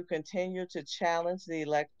need to continue to challenge the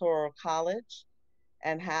Electoral College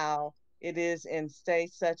and how it is in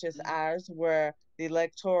states such as ours, where the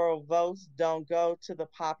electoral votes don't go to the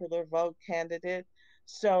popular vote candidate.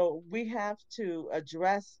 So we have to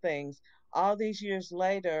address things. All these years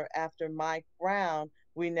later, after Mike Brown,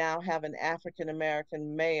 we now have an African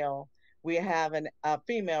American male. We have a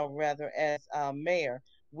female, rather, as mayor.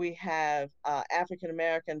 We have African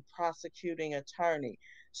American prosecuting attorney.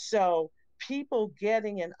 So people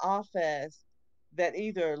getting in office that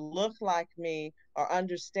either look like me or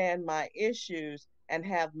understand my issues and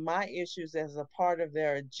have my issues as a part of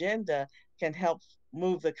their agenda can help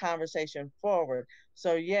move the conversation forward.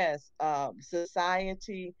 So, yes,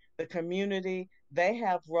 society, the community, they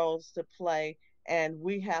have roles to play, and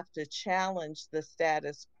we have to challenge the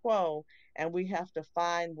status quo, and we have to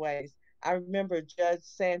find ways. I remember Judge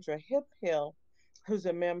Sandra Hiphill, who's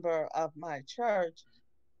a member of my church,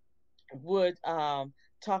 would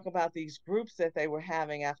talk about these groups that they were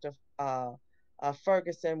having after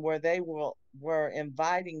Ferguson, where they were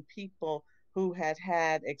inviting people who had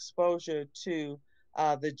had exposure to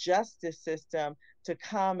the justice system to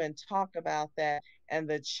come and talk about that and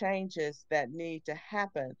the changes that need to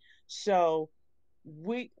happen. So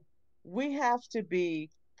we we have to be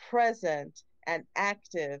present and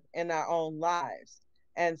active in our own lives.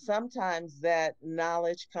 And sometimes that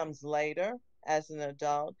knowledge comes later as an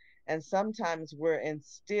adult, and sometimes we're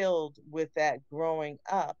instilled with that growing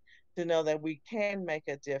up to know that we can make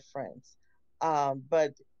a difference.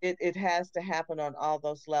 But it has to happen on all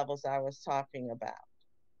those levels I was talking about.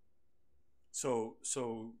 So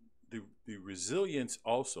the resilience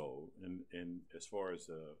also, in as far as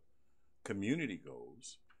the community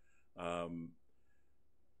goes, um,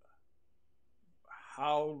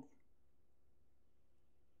 how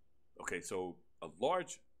okay, so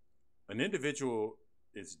an individual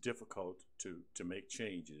is difficult to make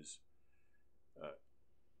changes, uh,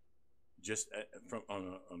 just from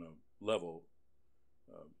on a level,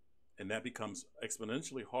 uh, and that becomes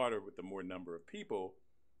exponentially harder with the more number of people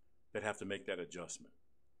that have to make that adjustment.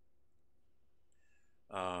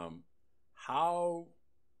 How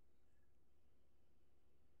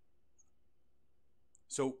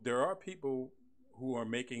So there are people who are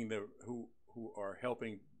making who are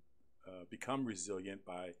helping become resilient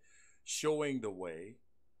by showing the way,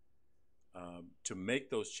 to make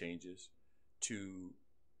those changes, to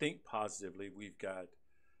think positively. We've got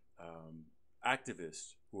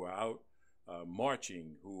activists who are out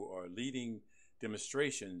marching, who are leading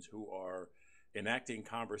demonstrations, who are enacting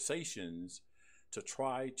conversations to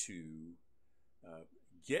try to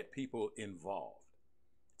get people involved,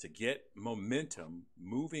 to get momentum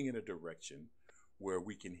moving in a direction where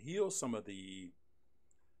we can heal some of the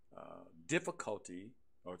difficulty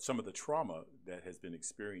or some of the trauma that has been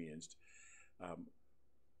experienced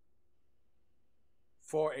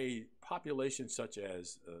for a population such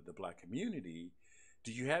as the Black community,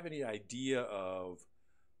 do you have any idea of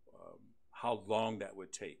how long that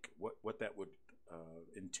would take, what that would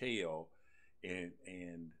entail,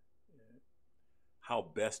 and how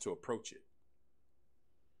best to approach it?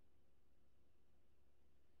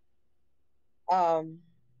 Um,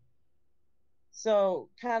 so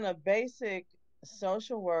kind of basic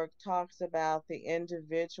social work talks about the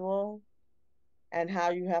individual and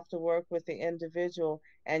how you have to work with the individual,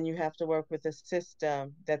 and you have to work with the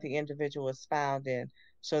system that the individual is found in.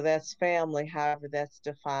 So that's family, however that's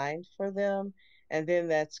defined for them. And then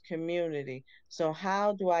that's community. So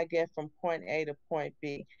how do I get from point A to point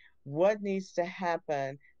B? What needs to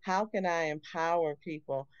happen? How can I empower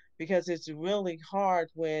people? Because it's really hard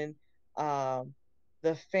when um,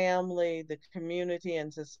 the family, the community,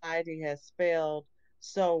 and society has failed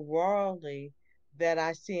so royally that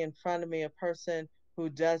I see in front of me a person who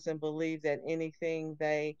doesn't believe that anything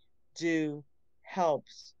they do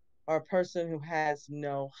helps, or a person who has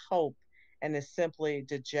no hope and is simply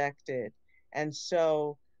dejected. And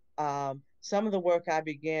so, some of the work I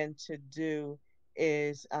began to do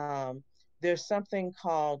is there's something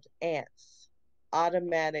called ANTS,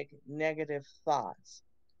 automatic negative thoughts.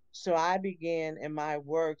 So I began in my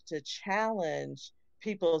work to challenge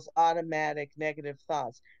people's automatic negative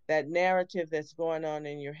thoughts, that narrative that's going on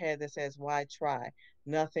in your head that says, why try?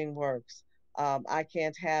 Nothing works. I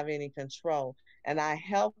can't have any control. And I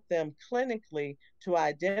help them clinically to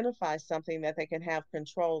identify something that they can have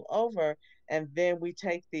control over. And then we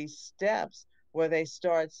take these steps where they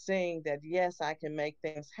start seeing that, yes, I can make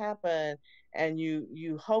things happen. And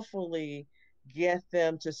you hopefully get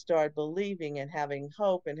them to start believing and having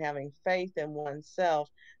hope and having faith in oneself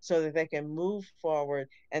so that they can move forward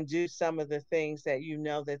and do some of the things that you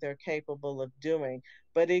know that they're capable of doing.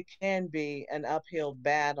 But it can be an uphill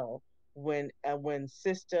battle when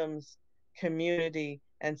systems, community,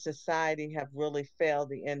 and society have really failed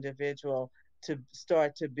the individual to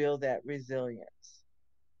start to build that resilience.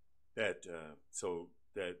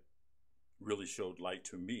 That really showed light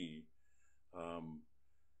to me. Um,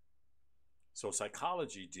 so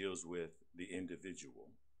psychology deals with the individual,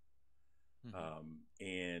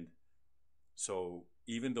 and so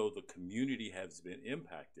even though the community has been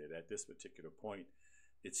impacted at this particular point,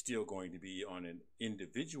 it's still going to be on an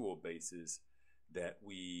individual basis that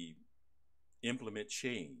we implement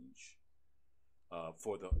change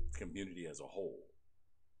for the community as a whole.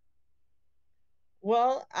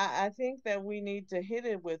 Well, I think that we need to hit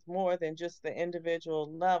it with more than just the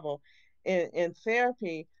individual level. In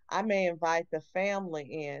therapy, I may invite the family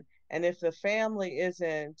in, and if the family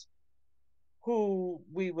isn't who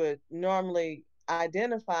we would normally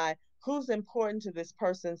identify, who's important to this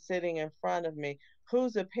person sitting in front of me,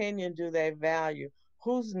 whose opinion do they value,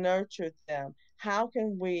 who's nurtured them, how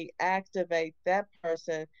can we activate that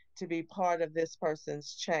person to be part of this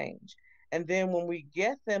person's change. And then when we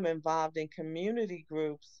get them involved in community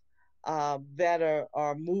groups that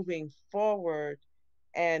are moving forward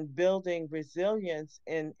and building resilience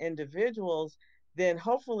in individuals, then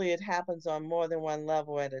hopefully it happens on more than one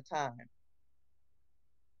level at a time.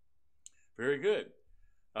 Very good.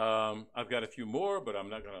 I've got a few more, but I'm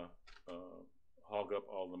not going to hog up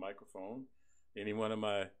all the microphone. Any one of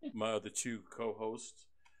my other two co-hosts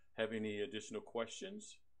have any additional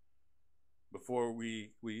questions before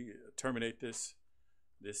we terminate this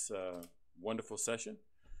wonderful session?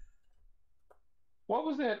 What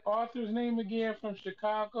was that author's name again from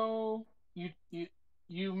Chicago?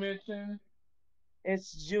 You mentioned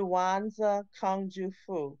It's Juwanza Kungju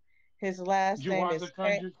Fu. His last name Juwanza is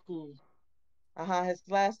K. Kunju Fu. His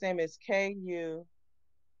last name is Kujufu.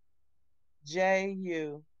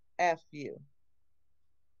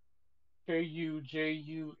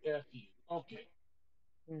 Kujufu. Okay.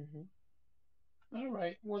 Mm-hmm. All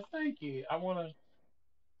right. Well, thank you. I want to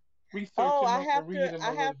research Oh, him up and read him a I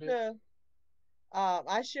little have bit. to.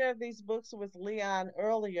 I shared these books with Leon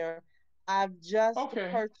earlier. I've just Okay.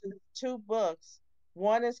 purchased two books.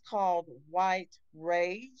 One is called White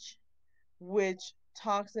Rage, which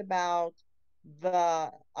talks about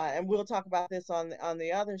and we'll talk about this on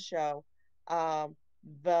the other show, um,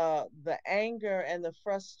 the anger and the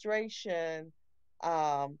frustration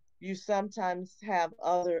you sometimes have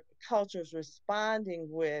other cultures responding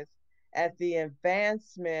with at the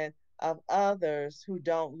advancement of others who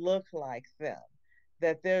don't look like them.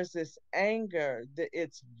 That there's this anger, that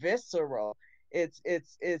it's visceral. It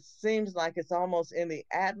seems like it's almost in the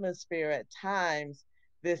atmosphere at times,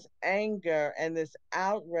 this anger and this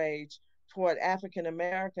outrage toward African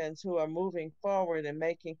Americans who are moving forward and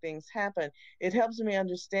making things happen. It helps me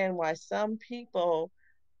understand why some people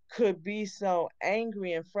could be so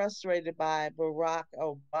angry and frustrated by Barack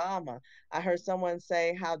Obama. I heard someone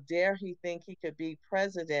say, how dare he think he could be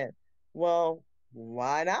president? Well,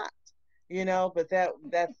 why not? But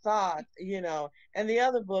that thought, and the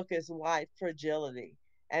other book is White Fragility,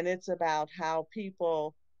 and it's about how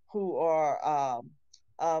people who are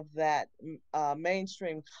of that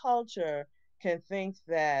mainstream culture can think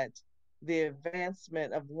that the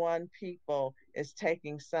advancement of one people is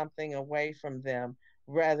taking something away from them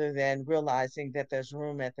rather than realizing that there's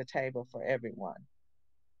room at the table for everyone.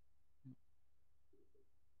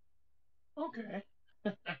 Okay.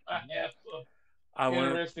 I have some I want to.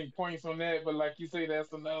 interesting points on that, but like you say,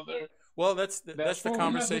 that's another. Well, that's the for another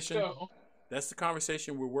conversation. show. That's the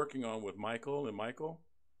conversation we're working on with Michael and Michael.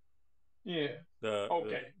 Yeah.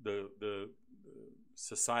 Okay. The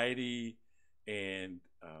society and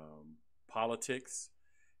politics,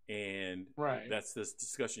 and Right. that's this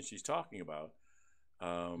discussion she's talking about,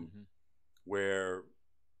 where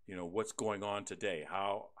what's going on today.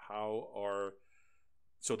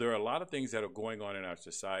 So there are a lot of things that are going on in our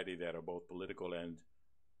society that are both political and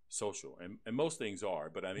social, and most things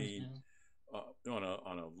are. But I mean, on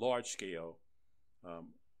a large scale,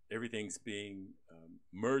 everything's being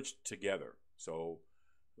merged together. So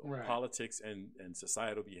Right. politics and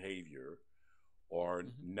societal behavior are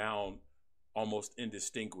now almost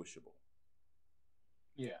indistinguishable.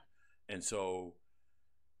 Yeah. And so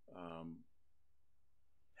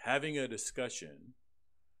having a discussion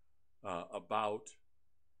about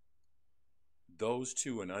those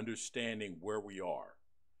two and understanding where we are.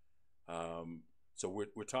 So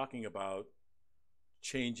we're talking about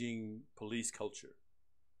changing police culture.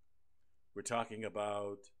 We're talking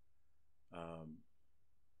about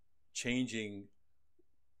changing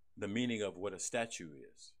the meaning of what a statue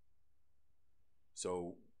is.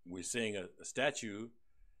 So we're saying a statue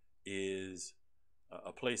is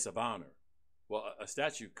a place of honor. Well, a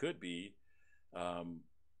statue could be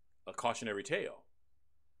a cautionary tale,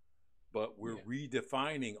 but we're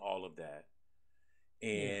redefining all of that.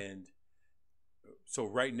 And so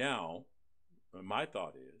right now, my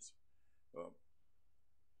thought is,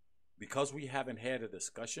 because we haven't had a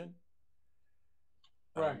discussion,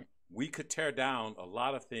 Right. we could tear down a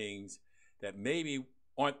lot of things that maybe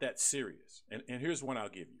aren't that serious. And here's one I'll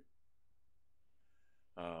give you.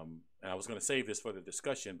 And I was going to save this for the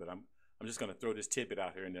discussion, but I'm just going to throw this tidbit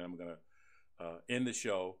out here, and then I'm going to end the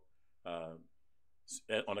show on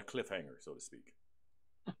a cliffhanger, so to speak.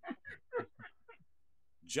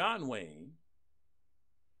 John Wayne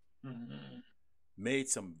made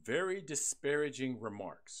some very disparaging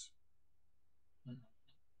remarks.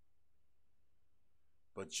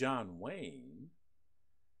 But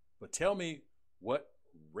tell me what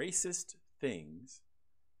racist things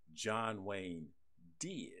John Wayne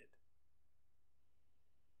did.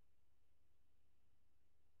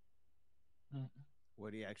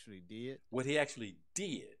 What he actually did? What he actually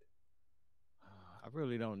did. I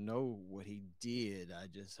really don't know what he did. I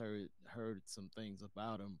just heard some things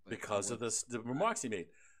about him. Because of the remarks he made.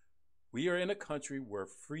 We are in a country where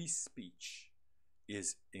free speech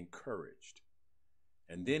is encouraged.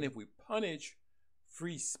 And then if we punish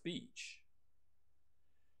free speech,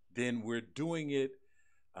 then we're doing it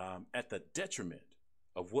at the detriment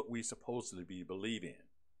of what we supposedly believe in.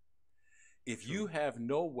 If you have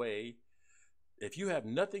if you have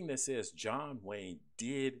nothing that says John Wayne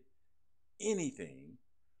did anything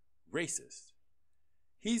racist,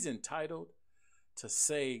 he's entitled to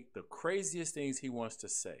say the craziest things he wants to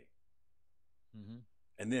say.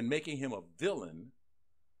 And then making him a villain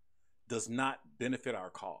does not benefit our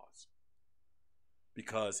cause,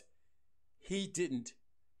 because he didn't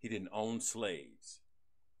own slaves.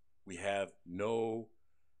 We have no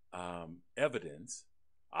evidence,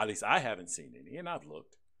 at least I haven't seen any, and I've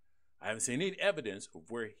looked. I haven't seen any evidence of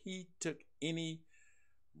where he took any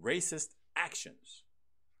racist actions.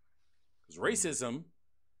 Because racism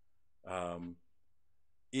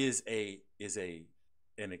is an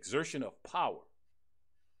exertion of power.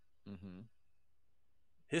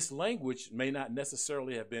 His language may not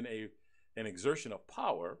necessarily have been an exertion of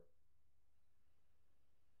power.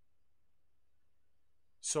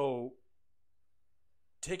 So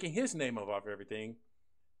taking his name off everything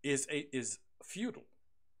is futile.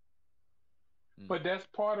 But that's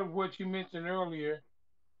part of what you mentioned earlier,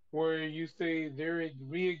 where you say they're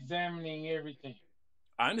re-examining everything.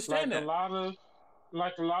 I understand that.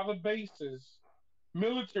 Like a lot of bases,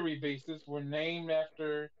 military bases, were named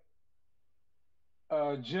after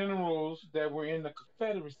generals that were in the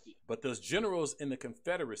Confederacy. But those generals in the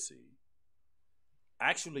Confederacy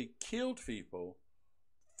actually killed people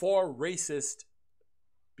for racist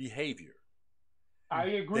behavior. I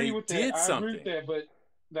agree They with that. did I agree with something. that, but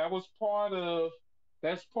that was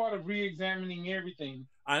that's part of re-examining everything.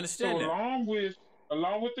 I So understand that. along with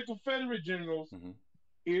the Confederate generals Mhm.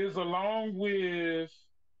 is along with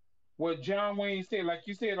what John Wayne said. Like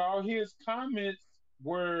you said, all his comments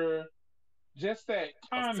were just that,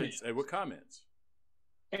 comment. They were comments.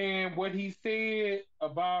 And what he said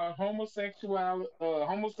about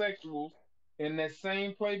homosexuals in that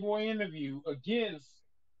same Playboy interview against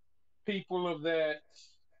people of that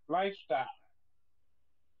lifestyle.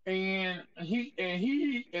 And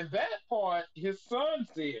that part, his son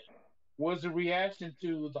said, was a reaction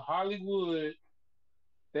to the Hollywood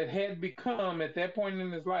that had become at that point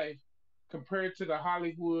in his life compared to the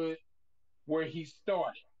Hollywood where he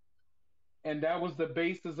started. And that was the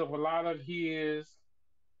basis of a lot of his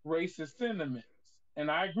racist sentiments. And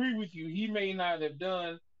I agree with you, he may not have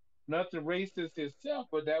done nothing racist himself,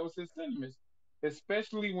 but that was his sentiments.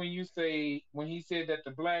 Especially when he said that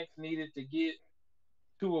the blacks needed to get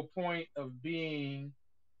to a point of being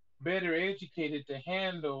better educated to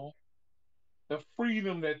handle the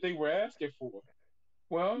freedom that they were asking for.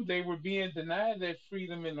 Well, they were being denied that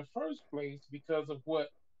freedom in the first place because of what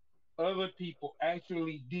other people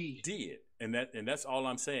actually did. And that's all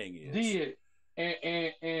I'm saying is Did.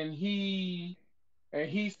 And he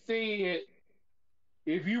said,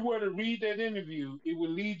 if you were to read that interview, it would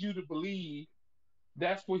lead you to believe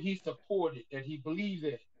that's what he supported, that he believed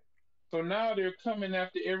that. So now they're coming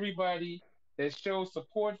after everybody that shows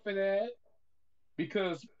support for that,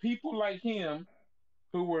 because people like him,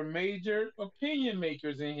 who were major opinion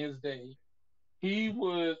makers in his day, he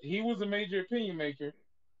was a major opinion maker.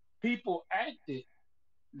 People acted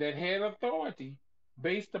that had authority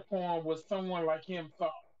based upon what someone like him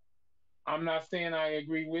thought. I'm not saying I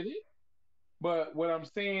agree with it, but what I'm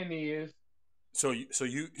saying is so he's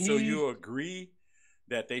you agree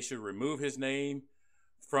that they should remove his name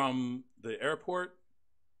from the airport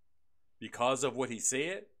because of what he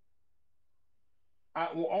said?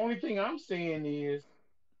 the only thing I'm saying is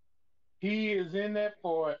he is in that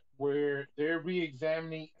part where they're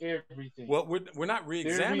re-examining everything. Well, we're not They're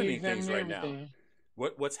re-examining things re-examining right now. everything.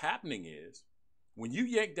 What's happening is when you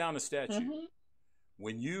yank down a statue, Hmm.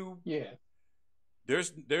 when you Yeah.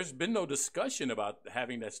 there's been no discussion about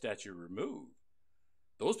having that statue removed.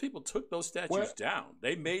 Those people took those statues Well, down.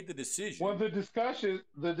 They made the decision. well, the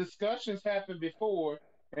discussions happened before,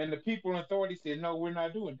 and the people in authority said, "No, we're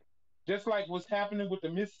not doing it." Just like what's happening with the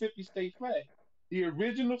Mississippi state flag. The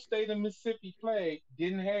original state of Mississippi flag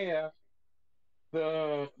didn't have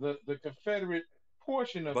the Confederate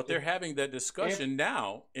portion of But they're it. having that And discussion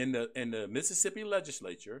now in the Mississippi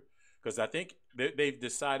legislature because I think they've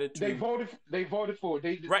decided they to voted for it.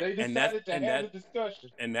 They right, they decided to have the discussion.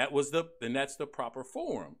 and that's the proper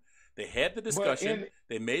forum. They had the But discussion,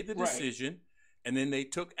 they made the right, decision, and then they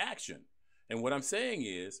took action. And what I'm saying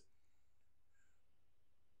is,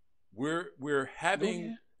 we're go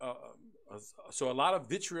having ahead. so a lot of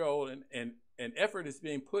vitriol and effort is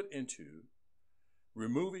being put into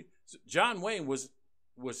removing. John Wayne was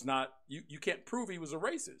not. You can't prove he was a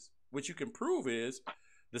racist. What you can prove is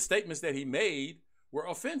the statements that he made were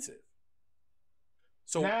offensive.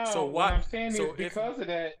 So Now, what why? I'm saying So is because of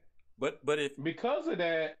that, because of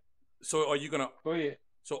that. So are you gonna? go ahead.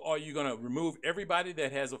 So are you gonna remove everybody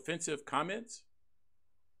that has offensive comments?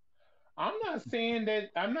 I'm not saying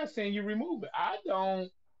that. I'm not saying you remove it. I don't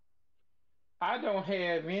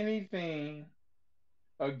have anything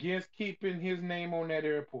against keeping his name on that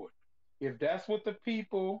airport. If that's what the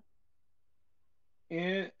people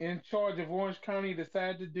in charge of Orange County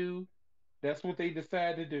decide to do, that's what they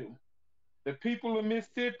decide to do. The people of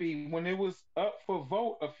Mississippi, when it was up for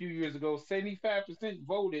vote a few years ago, 75%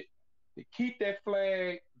 voted to keep that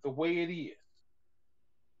flag the way it is.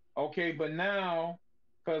 Okay, but now,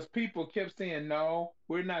 because people kept saying, no,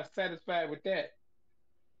 we're not satisfied with that,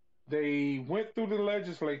 they went through the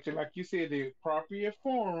legislature, like you said, the appropriate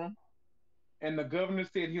forum, and the governor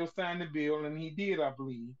said he'll sign the bill, and he did, I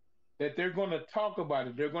believe, that they're going to talk about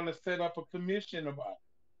it. They're going to set up a commission about it.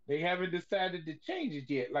 They haven't decided to change it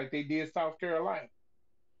yet, like they did South Carolina.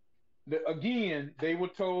 Again, they were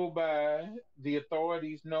told by the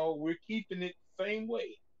authorities, no, we're keeping it the same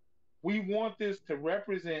way. We want this to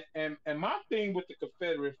represent, and my thing with the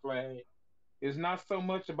Confederate flag is not so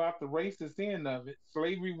much about the racist end of it.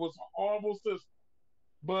 Slavery was a horrible system,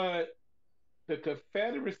 but the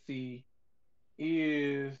Confederacy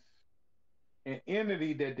is an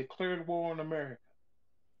entity that declared war on America,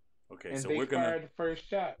 Okay, and so they we're gonna. fired the first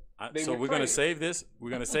shot. They So were we're gonna traitors. save this.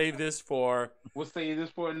 We're gonna save this for. We'll save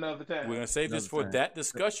this for another We're time. gonna save this Another for time. that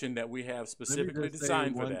discussion that we have Let me specifically just say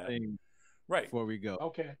designed for one that. thing. Right. before we go.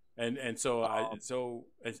 Okay. And so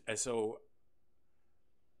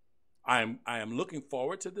I am looking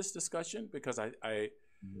forward to this discussion because I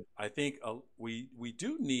think we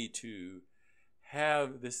do need to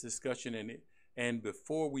have this discussion and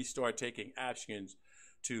before we start taking actions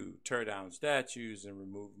to tear down statues and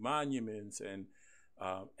remove monuments and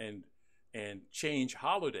change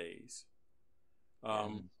holidays.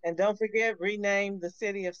 And don't forget, rename the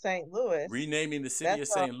city of St. Louis. Renaming the city of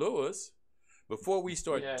St. Louis. Before we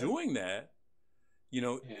start doing that,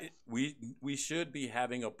 we should be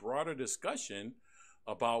having a broader discussion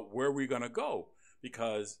about where we're going to go.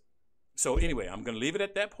 So anyway, I'm going to leave it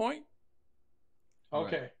at that point.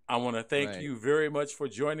 Okay. I want to thank you very much for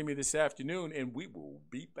joining me this afternoon, and we will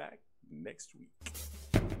be back next week.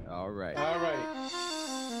 All right. All right.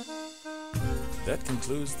 That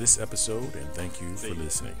concludes this episode, and thank you for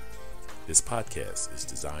listening. This podcast is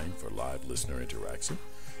designed for live listener interaction.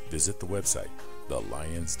 Visit the website,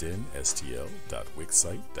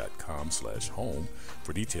 thelionsdenstl.wixsite.com/home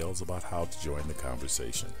for details about how to join the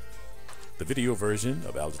conversation. The video version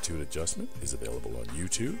of Altitude Adjustment is available on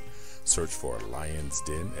YouTube. Search for Lions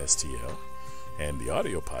Den STL. And the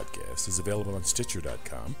audio podcast is available on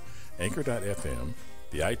Stitcher.com, Anchor.fm,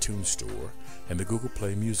 the iTunes Store, and the Google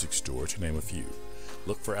Play Music Store, to name a few.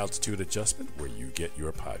 Look for Altitude Adjustment where you get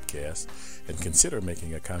your podcast, and consider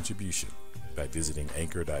making a contribution by visiting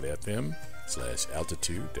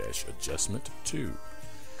Anchor.fm/altitude-adjustment2.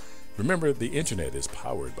 Remember, the internet is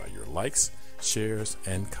powered by your likes, shares,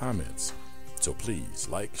 and comments. So please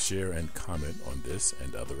like, share, and comment on this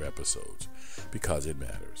and other episodes because it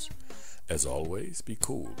matters. As always, be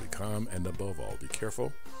cool, be calm, and above all, be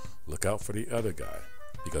careful. Look out for the other guy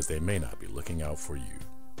because they may not be looking out for you.